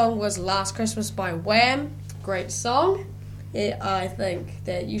 That song was Last Christmas by Wham. Great song. Yeah, I think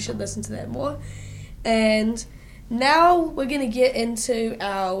that you should listen to that more. And now we're going to get into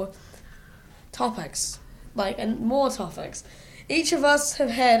our topics, and more topics. Each of us have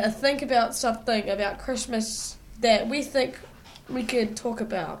had a think about something about Christmas that we think we could talk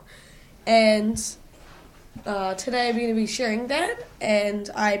about. And today we're going to be sharing that, and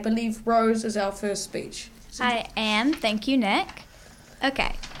I believe Rose is our first speech. I am. Thank you, Nick.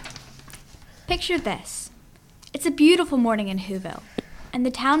 Okay. Picture this. It's a beautiful morning in Whoville, and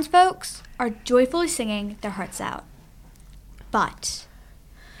the townsfolk are joyfully singing their hearts out. But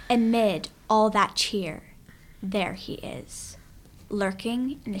amid all that cheer, there he is,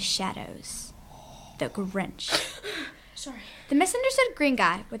 lurking in the shadows. The Grinch. Sorry. The misunderstood green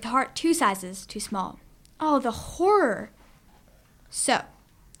guy with the heart 2 sizes too small. Oh, the horror. So,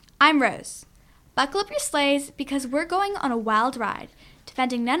 I'm Rose. Buckle up your sleighs because we're going on a wild ride,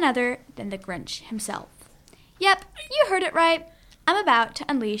 defending none other than the Grinch himself. Yep, you heard it right. I'm about to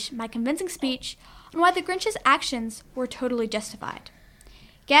unleash my convincing speech on why the Grinch's actions were totally justified.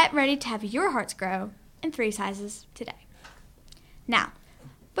 Get ready to have your hearts grow in 3 sizes today. Now,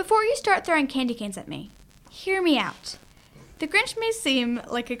 before you start throwing candy canes at me, hear me out. The Grinch may seem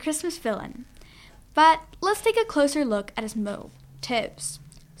like a Christmas villain, but let's take a closer look at his motives.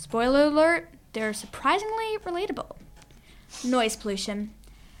 Spoiler alert, they're surprisingly relatable. Noise pollution.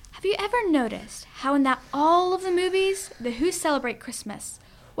 Have you ever noticed how in all of the movies, the Who celebrate Christmas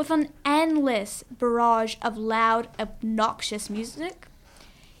with an endless barrage of loud, obnoxious music?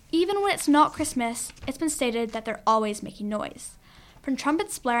 Even when it's not Christmas, it's been stated that they're always making noise. From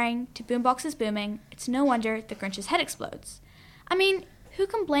trumpets blaring to boomboxes booming, it's no wonder the Grinch's head explodes. I mean, who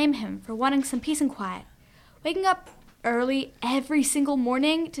can blame him for wanting some peace and quiet? Waking up early every single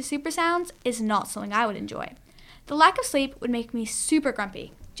morning to super sounds is not something I would enjoy. The lack of sleep would make me super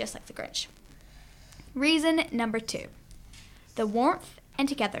grumpy, just like the Grinch. Reason number 2. The warmth and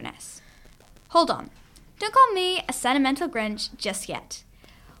togetherness. Hold on. Don't call me a sentimental Grinch just yet.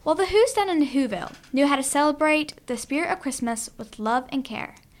 While the Who's down in Whoville knew how to celebrate the spirit of Christmas with love and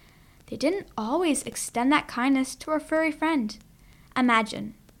care, they didn't always extend that kindness to our furry friend.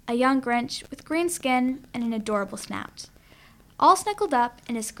 Imagine a young Grinch with green skin and an adorable snout, all snuggled up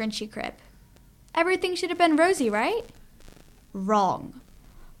in his Grinchy crib. Everything should have been rosy, right? Wrong.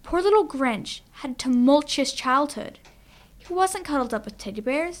 Poor little Grinch had a tumultuous childhood. He wasn't cuddled up with teddy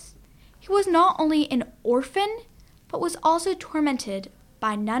bears. He was not only an orphan, but was also tormented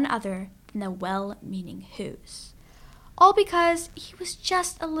by none other than the well-meaning Who's. All because he was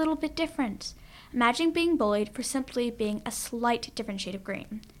just a little bit different. Imagine being bullied for simply being a slight different shade of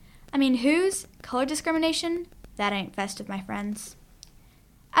green. I mean, Who's color discrimination? That ain't festive, my friends.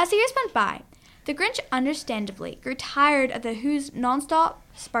 As the years went by, the Grinch understandably grew tired of the Who's non-stop,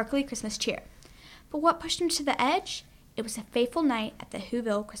 sparkly Christmas cheer. But what pushed him to the edge? It was a fateful night at the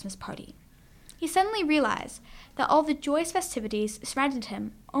Whoville Christmas party. He suddenly realized that all the joyous festivities surrounding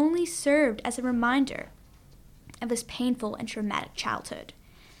him only served as a reminder of his painful and traumatic childhood.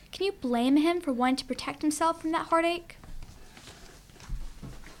 Can you blame him for wanting to protect himself from that heartache?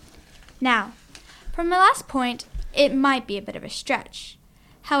 Now, from my last point, it might be a bit of a stretch.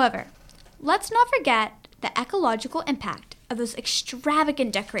 However, let's not forget the ecological impact of those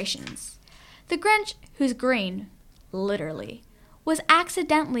extravagant decorations. The Grinch, who's green, literally, was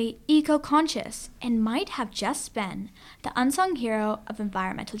accidentally eco-conscious and might have just been the unsung hero of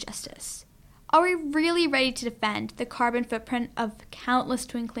environmental justice. Are we really ready to defend the carbon footprint of countless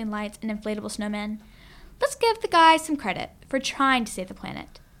twinkling lights and inflatable snowmen? Let's give the guy some credit for trying to save the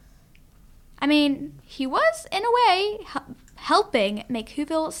planet. I mean, he was, in a way, helping make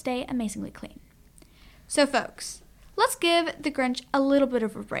Whoville stay amazingly clean. So, folks, let's give the Grinch a little bit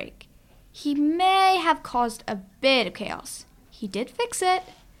of a break. He may have caused a bit of chaos. He did fix it,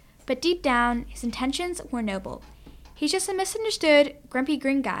 but deep down, his intentions were noble. He's just a misunderstood, grumpy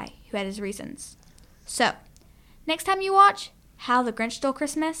green guy who had his reasons. So, next time you watch How the Grinch Stole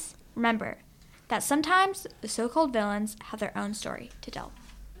Christmas, remember that sometimes the so-called villains have their own story to tell.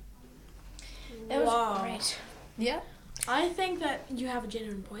 That was great. Yeah. I think that you have a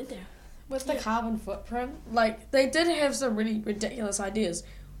genuine point there. With the carbon footprint, they did have some really ridiculous ideas.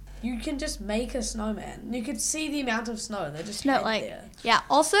 You can just make a snowman. You could see the amount of snow they just had there. Yeah,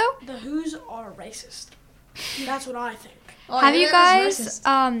 also, The Who's are racist. That's what I think. Oh, have yeah, you that is guys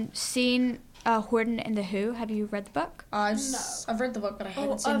racist. seen Horton and the Who? Have you read the book? I've read the book, but I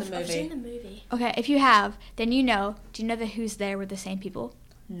haven't seen the movie. I've seen the movie. Okay, if you have, then you know. Do you know the Who's there were the same people?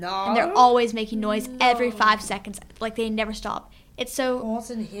 No. And they're always making noise every 5 seconds. Like, they never stop. It's so...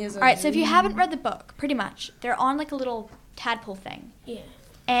 Autumn hairs. All right, so if you haven't read the book, pretty much, they're on like a little tadpole thing. Yeah.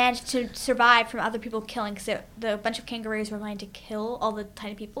 And to survive from other people killing, because the bunch of kangaroos were going to kill all the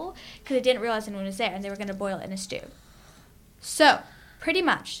tiny people because they didn't realize anyone was there, and they were going to boil it in a stew. So, pretty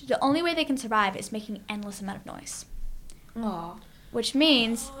much, the only way they can survive is making an endless amount of noise. Aw. Which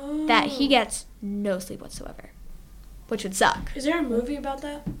means that he gets no sleep whatsoever, which would suck. Is there a movie about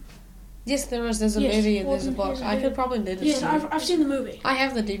that? Yes, there is. There's a movie and there's a book. I could probably need to Yes, see. I've seen the movie. I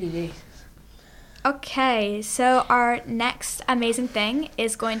have the DVD. Okay, so our next amazing thing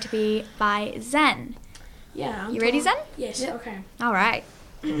is going to be by Zen. Yeah. You ready, Zen? Yes. Yep. Okay. All right.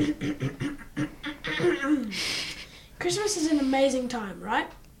 Christmas is an amazing time, right?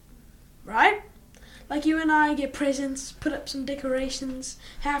 Right? Like you and I get presents, put up some decorations,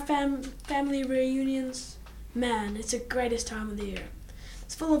 have family reunions. Man, it's the greatest time of the year.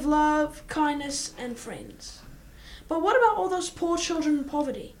 It's full of love, kindness, and friends. But what about all those poor children in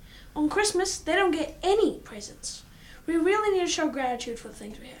poverty? On Christmas, they don't get any presents. We really need to show gratitude for the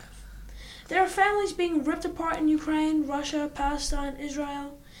things we have. There are families being ripped apart in Ukraine, Russia, Palestine,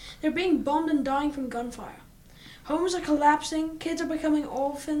 Israel. They're being bombed and dying from gunfire. Homes are collapsing, kids are becoming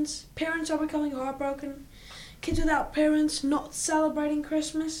orphans, parents are becoming heartbroken, kids without parents not celebrating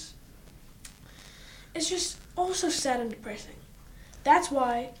Christmas. It's just all so sad and depressing. That's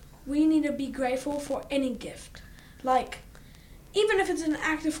why we need to be grateful for any gift. Like, even if it's an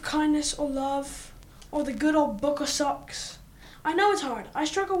act of kindness or love, or the good old book of socks. I know it's hard. I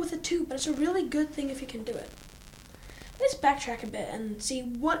struggle with it too, but it's a really good thing if you can do it. Let's backtrack a bit and see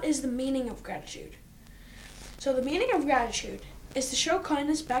what is the meaning of gratitude. So the meaning of gratitude is to show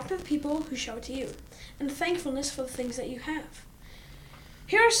kindness back to the people who show it to you, and thankfulness for the things that you have.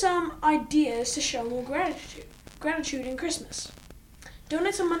 Here are some ideas to show more gratitude in Christmas.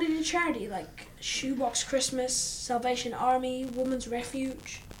 Donate some money to charity like Shoebox Christmas, Salvation Army, Women's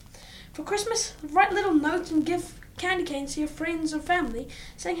Refuge. For Christmas, write little notes and give candy canes to your friends or family,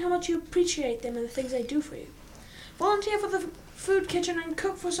 saying how much you appreciate them and the things they do for you. Volunteer for the food kitchen and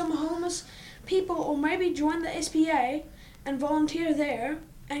cook for some homeless people, or maybe join the SPA and volunteer there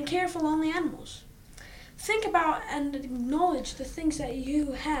and care for lonely animals. Think about and acknowledge the things that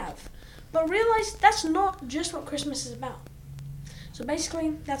you have, but realize that's not just what Christmas is about. So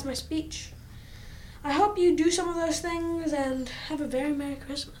basically, that's my speech. I hope you do some of those things and have a very Merry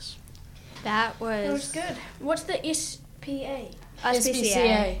Christmas. That was good. What's the SPA?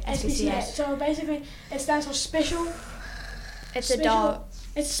 SPCA. SPCA. So basically, it stands for Special. It's a dog.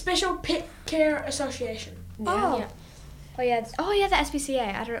 It's Special Pet Care Association. Oh. Yeah. Oh yeah, the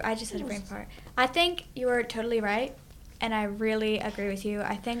SPCA. I just had a brain fart. I think you were totally right, and I really agree with you.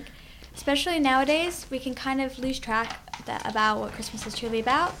 I think, especially nowadays, we can kind of lose track about what Christmas is truly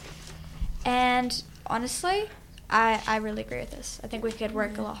about. And honestly, I really agree with this. I think we could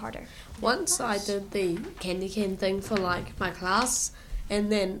work a lot harder. Once I did the candy cane thing for like my class,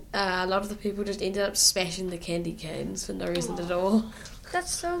 and then a lot of the people just ended up smashing the candy canes for no reason at all.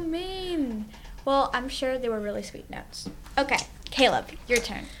 That's so mean. Well, I'm sure they were really sweet notes. Okay, Caleb, your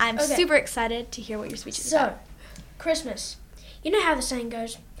turn. I'm super excited to hear what your speech is about. So, Christmas. You know how the saying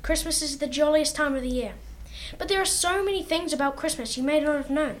goes, Christmas is the jolliest time of the year. But there are so many things about Christmas you may not have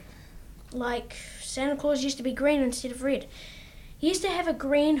known. Like, Santa Claus used to be green instead of red. He used to have a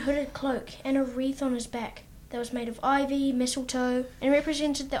green hooded cloak and a wreath on his back that was made of ivy, mistletoe, and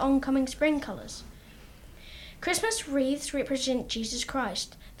represented the oncoming spring colours. Christmas wreaths represent Jesus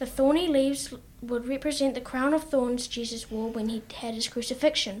Christ. The thorny leaves would represent the crown of thorns Jesus wore when he had his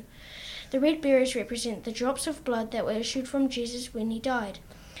crucifixion. The red berries represent the drops of blood that were issued from Jesus when he died.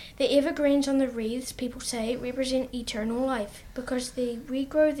 The evergreens on the wreaths, people say, represent eternal life because they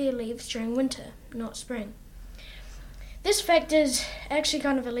regrow their leaves during winter, not spring. This fact is actually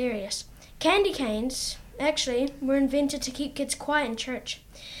kind of hilarious. Candy canes, actually, were invented to keep kids quiet in church.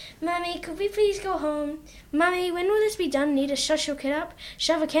 Mummy, could we please go home? Mummy, when will this be done? Need to shush your kid up?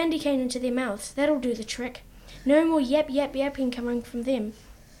 Shove a candy cane into their mouths. That'll do the trick. No more yapping coming from them.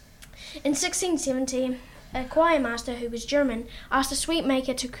 In 1670, a choir master who was German asked a sweet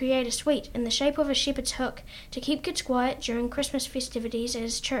maker to create a sweet in the shape of a shepherd's hook to keep kids quiet during Christmas festivities at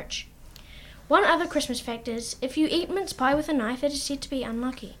his church. One other Christmas fact is, if you eat mince pie with a knife, it is said to be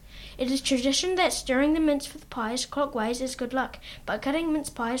unlucky. It is tradition that stirring the mince for the pies clockwise is good luck, but cutting mince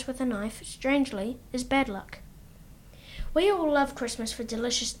pies with a knife, strangely, is bad luck. We all love Christmas for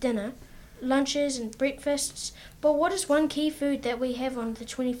delicious dinner, lunches and breakfasts, but what is one key food that we have on the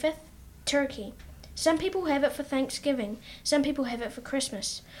 25th? Turkey. Some people have it for Thanksgiving, some people have it for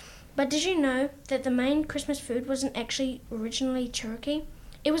Christmas. But did you know that the main Christmas food wasn't actually originally turkey?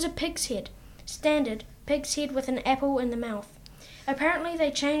 It was a pig's head. Standard, pig's head with an apple in the mouth. Apparently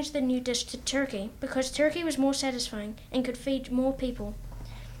they changed the new dish to turkey because turkey was more satisfying and could feed more people.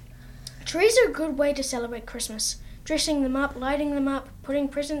 Trees are a good way to celebrate Christmas. Dressing them up, lighting them up, putting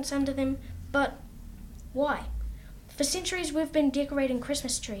presents under them. But why? For centuries we've been decorating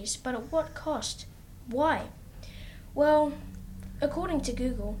Christmas trees, but at what cost? Why? Well, according to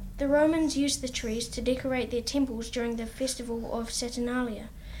Google, the Romans used the trees to decorate their temples during the festival of Saturnalia.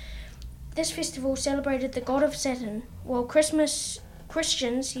 This festival celebrated the god of Saturn, while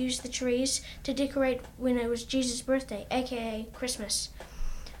Christians used the trees to decorate when it was Jesus' birthday, aka Christmas.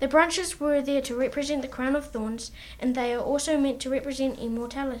 The branches were there to represent the crown of thorns, and they are also meant to represent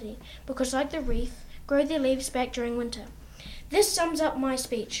immortality, because like the wreath, grow their leaves back during winter. This sums up my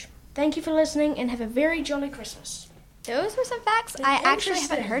speech. Thank you for listening, and have a very jolly Christmas. Those were some facts I actually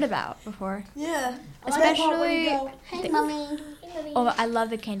haven't heard about before. Yeah. Especially, Hey, Mummy. oh, I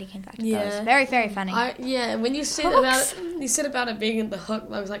love the candy cane fact. Yeah. That was very, very funny. When you said about it being in the hook,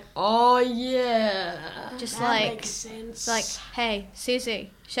 I was like, oh yeah. Just That like, makes sense. it's like, hey,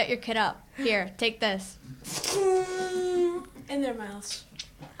 Susie, shut your kid up. Here, take this. In their mouths.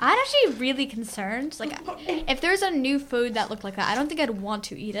 I'm actually really concerned. Like, if there's a new food that looked like that, I don't think I'd want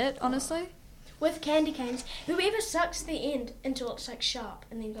to eat it, honestly. With candy canes, whoever sucks the end until it's like sharp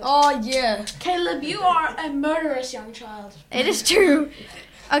and then goes... Oh yeah. Caleb, you are a murderous young child. It is true.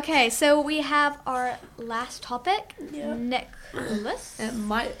 Okay, so we have our last topic, Yeah. Nicholas.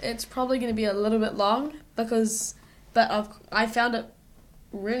 It's probably going to be a little bit long I found it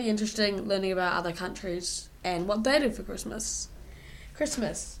really interesting learning about other countries and what they do for Christmas.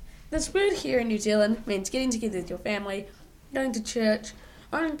 Christmas. This word here in New Zealand means getting together with your family, going to church,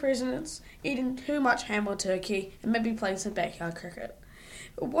 opening presents, eating too much ham or turkey, and maybe playing some backyard cricket.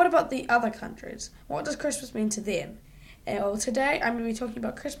 But what about the other countries? What does Christmas mean to them? Well, today I'm going to be talking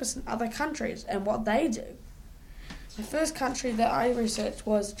about Christmas in other countries and what they do. The first country that I researched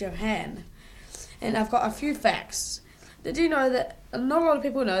was Japan, and I've got a few facts. Did you know that not a lot of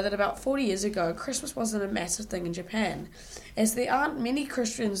people know that about 40 years ago, Christmas wasn't a massive thing in Japan, as there aren't many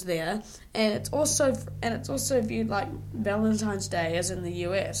Christians there, and it's also viewed like Valentine's Day as in the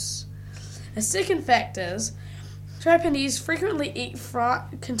US. A second fact is, Japanese frequently eat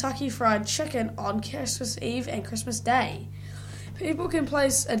Kentucky Fried Chicken on Christmas Eve and Christmas Day. People can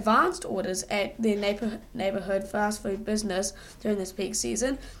place advanced orders at their neighborhood fast food business during this peak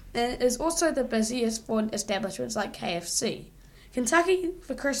season, and it is also the busiest for establishments like KFC. Kentucky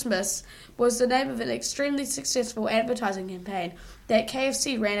for Christmas was the name of an extremely successful advertising campaign that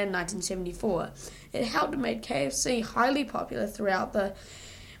KFC ran in 1974. It helped make KFC highly popular throughout the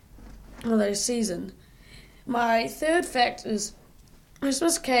holiday season. My third fact is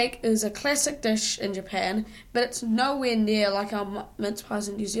Christmas cake is a classic dish in Japan, but it's nowhere near like our mince pies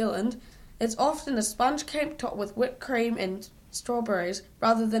in New Zealand. It's often a sponge cake topped with whipped cream and strawberries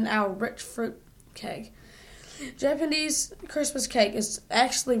rather than our rich fruit cake. Japanese Christmas cake is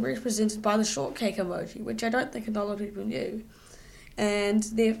actually represented by the shortcake emoji, which I don't think a lot of people knew. And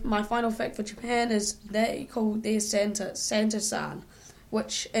my final fact for Japan is they call their Santa Santa-san,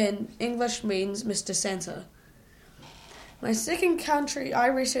 which in English means Mr. Santa. My second country I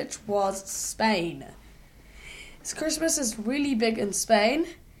researched was Spain. Christmas is really big in Spain,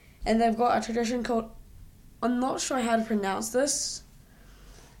 and they've got a tradition called, I'm not sure how to pronounce this,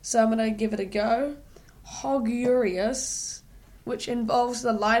 so I'm going to give it a go, Hogurius, which involves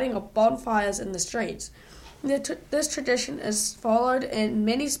the lighting of bonfires in the streets. This tradition is followed in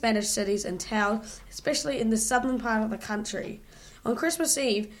many Spanish cities and towns, especially in the southern part of the country. On Christmas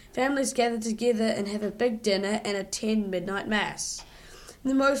Eve, families gather together and have a big dinner and attend midnight mass.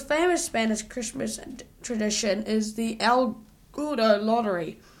 The most famous Spanish Christmas tradition is the El Gordo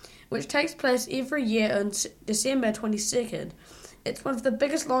lottery, which takes place every year on December 22nd. It's one of the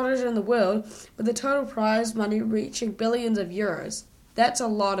biggest lotteries in the world, with the total prize money reaching billions of euros. That's a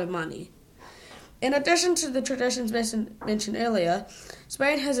lot of money. In addition to the traditions mentioned earlier,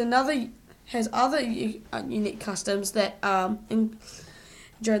 Spain has other unique customs that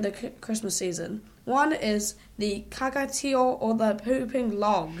during the Christmas season. One is the cagatillo, or the pooping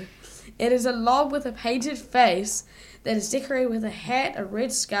log. It is a log with a painted face that is decorated with a hat, a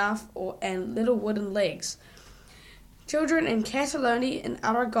red scarf, and little wooden legs. Children in Catalonia and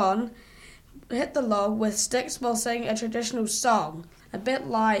Aragon hit the log with sticks while singing a traditional song, a bit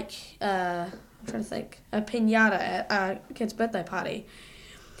like a piñata at a kid's birthday party.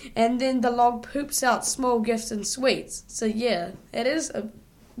 And then the log poops out small gifts and sweets. So yeah, it is a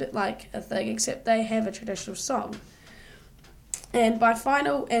bit like a thing, except they have a traditional song. And my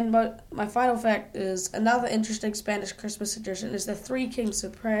final fact is another interesting Spanish Christmas tradition is the Three Kings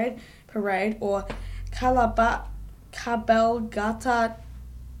Parade, or Cabalgata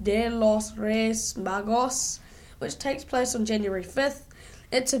de los Reyes Magos, which takes place on January 5th.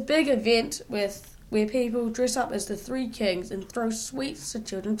 It's a big event where people dress up as the Three Kings and throw sweets to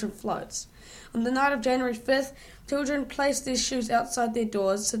children from floats. On the night of January 5th, children place their shoes outside their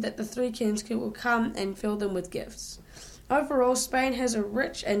doors so that the Three Kings will come and fill them with gifts. Overall, Spain has a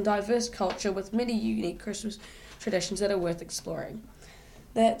rich and diverse culture with many unique Christmas traditions that are worth exploring.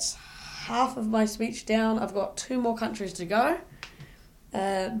 That's half of my speech down. I've got 2 more countries to go.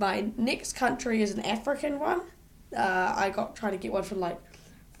 My next country is an African one. I tried to get one from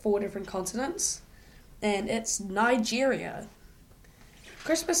 4 different continents, and it's Nigeria.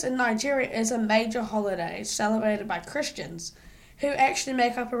 Christmas in Nigeria is a major holiday celebrated by Christians, who actually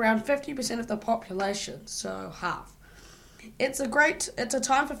make up around 50% of the population, so half. It's a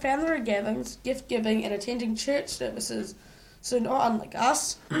time for family gatherings, gift giving, and attending church services. So not unlike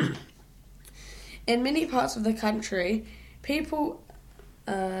us, in many parts of the country, people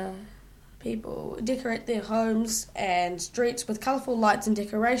decorate their homes and streets with colourful lights and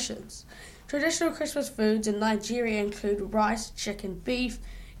decorations. Traditional Christmas foods in Nigeria include rice, chicken, beef,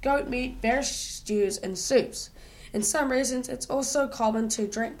 goat meat, various stews, and soups. In some regions, it's also common to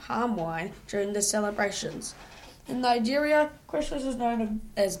drink palm wine during the celebrations. In Nigeria, Christmas is known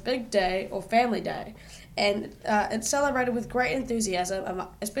as Big Day or Family Day, and it's celebrated with great enthusiasm,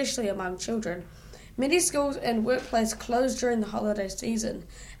 especially among children. Many schools and workplaces close during the holiday season,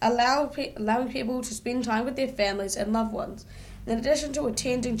 allowing people to spend time with their families and loved ones. In addition to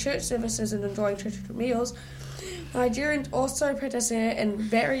attending church services and enjoying traditional meals, Nigerians also participate in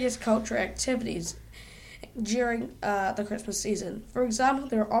various cultural activities during the Christmas season. For example,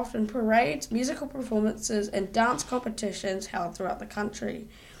 there are often parades, musical performances, and dance competitions held throughout the country.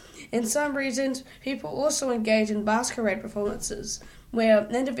 In some regions, people also engage in masquerade performances, where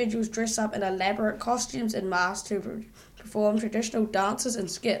individuals dress up in elaborate costumes and masks to perform traditional dances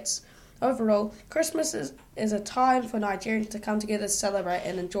and skits. Overall, Christmas is a time for Nigerians to come together, celebrate,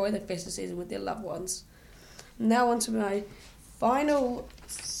 and enjoy the festive season with their loved ones. Now on to my final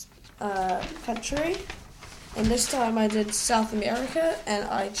country, and this time I did South America, and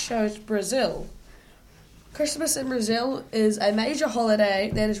I chose Brazil. Christmas in Brazil is a major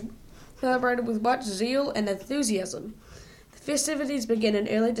holiday that is celebrated with much zeal and enthusiasm. The festivities begin in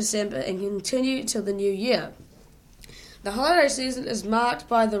early December and continue till the new year. The holiday season is marked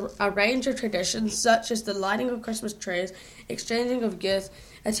by a range of traditions such as the lighting of Christmas trees, exchanging of gifts,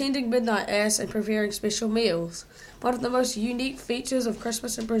 attending midnight mass, and preparing special meals. One of the most unique features of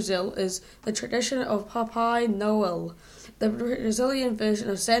Christmas in Brazil is the tradition of Papai Noel, the Brazilian version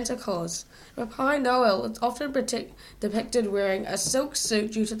of Santa Claus. Papai Noel is often depicted wearing a silk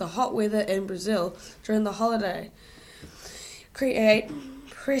suit due to the hot weather in Brazil during the holiday. Create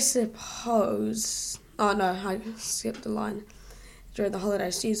presuppose. Oh no, I skipped a line. During the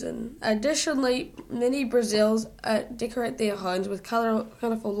holiday season. Additionally, many Brazils decorate their homes with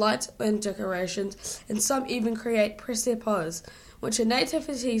colourful lights and decorations, and some even create presuppose, which are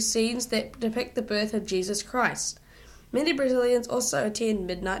nativity scenes that depict the birth of Jesus Christ. Many Brazilians also attend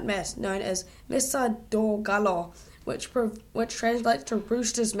midnight mass, known as Missa do Galo, which translates to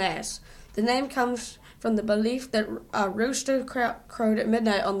Rooster's Mass. The name comes from the belief that a rooster crowed at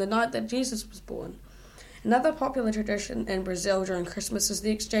midnight on the night that Jesus was born. Another popular tradition in Brazil during Christmas is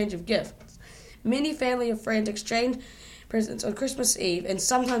the exchange of gifts. Many family and friends exchange presents on Christmas Eve and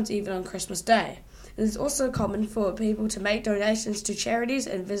sometimes even on Christmas Day. It is also common for people to make donations to charities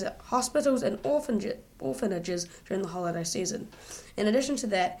and visit hospitals and orphanages during the holiday season. In addition to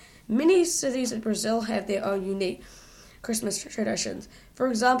that, many cities in Brazil have their own unique Christmas traditions. For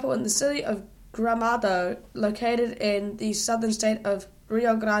example, in the city of Gramado, located in the southern state of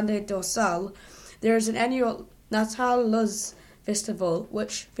Rio Grande do Sul, there is an annual Natal Luz festival,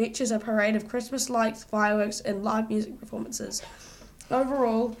 which features a parade of Christmas lights, fireworks, and live music performances.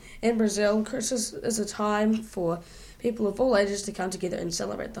 Overall, in Brazil, Christmas is a time for people of all ages to come together and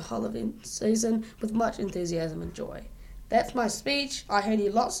celebrate the holiday season with much enthusiasm and joy. That's my speech. I hope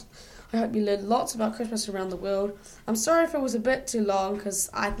you learned lots about Christmas around the world. I'm sorry if it was a bit too long, because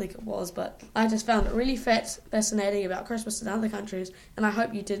I think it was, but I just found it really fascinating about Christmas in other countries, and I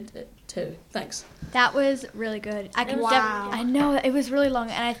hope you did it too. Thanks. That was really good. Wow. I know, it was really long,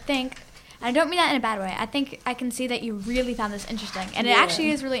 and I don't mean that in a bad way. I think I can see that you really found this interesting, and it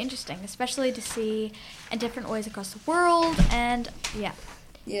actually is really interesting, especially to see in different ways across the world, and yeah.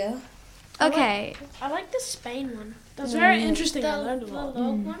 Yeah. Okay. I like the Spain one. That's very interesting. I learned a lot. The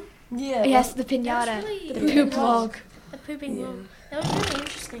log one? Yeah. Yes, the pinata, really- the poop log. The pooping log. That was really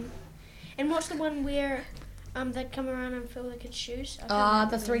interesting. And what's the one where they'd come around and fill the kids' shoes?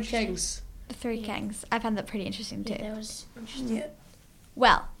 The Three Kings. The Three Kings. I found that pretty interesting too. Yeah, that was interesting.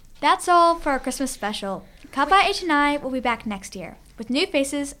 Well, that's all for our Christmas special. Kapai HNI will be back next year with new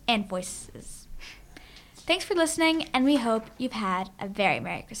faces and voices. Thanks for listening, and we hope you've had a very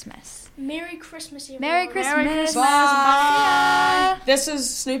Merry Christmas. Merry Christmas, everyone. Merry Christmas. Merry Christmas. Bye. This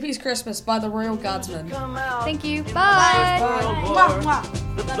is Snoopy's Christmas by the Royal Guardsmen. Thank you. Bye. Mwah,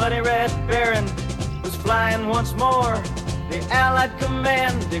 mwah. The bloody Red Baron was flying once more. The Allied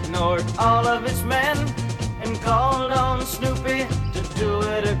command ignored all of its men and called on Snoopy to do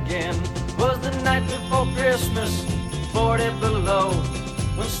it again. Was the night before Christmas, 40 below,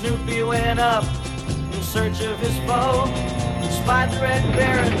 when Snoopy went up in search of his foe. Spied the Red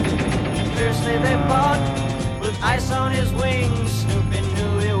Baron, and fiercely they fought. With ice on his wings, Snoopy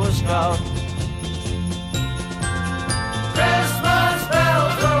knew he was caught. Christmas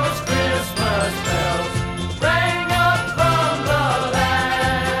bells, those Christmas bells, rang up from the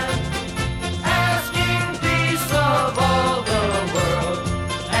land, asking peace of all the world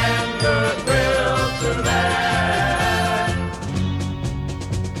and goodwill to man.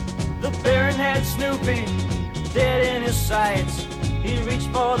 The Baron had Snoopy dead in his sights. He reached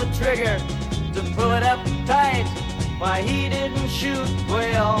for the trigger to pull it up tight. Why he didn't shoot,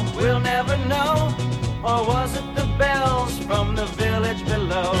 well, we'll never know. Or was it the bells from the village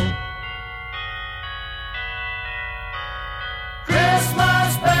below?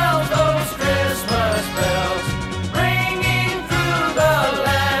 Christmas bells, those Christmas bells, ringing through the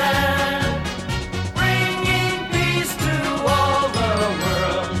land, bringing peace to all the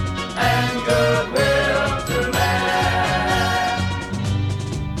world and goodwill to man.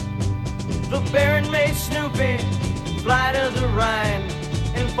 The Baron made Snoopy fly to the Rhine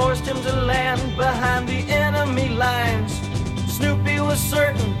and forced him to land behind the enemy lines. Snoopy was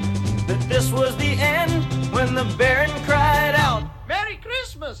certain that this was the end when the Baron cried out, Merry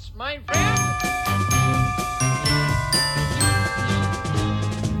Christmas, my friend!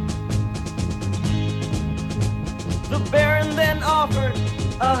 The Baron then offered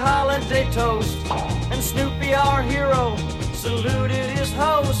a holiday toast, and Snoopy, our hero, saluted his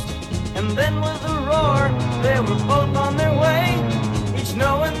host. And then with a roar, they were both on their way, each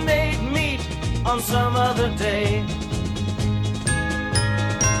knowing they'd meet on some other day.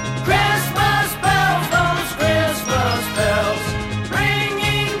 Christmas bells, those Christmas bells,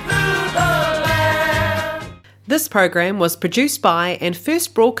 ringing through the land. This program was produced by and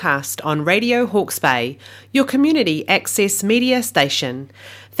first broadcast on Radio Hawke's Bay, your community access media station.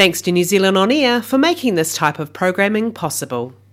 Thanks to New Zealand On Air for making this type of programming possible.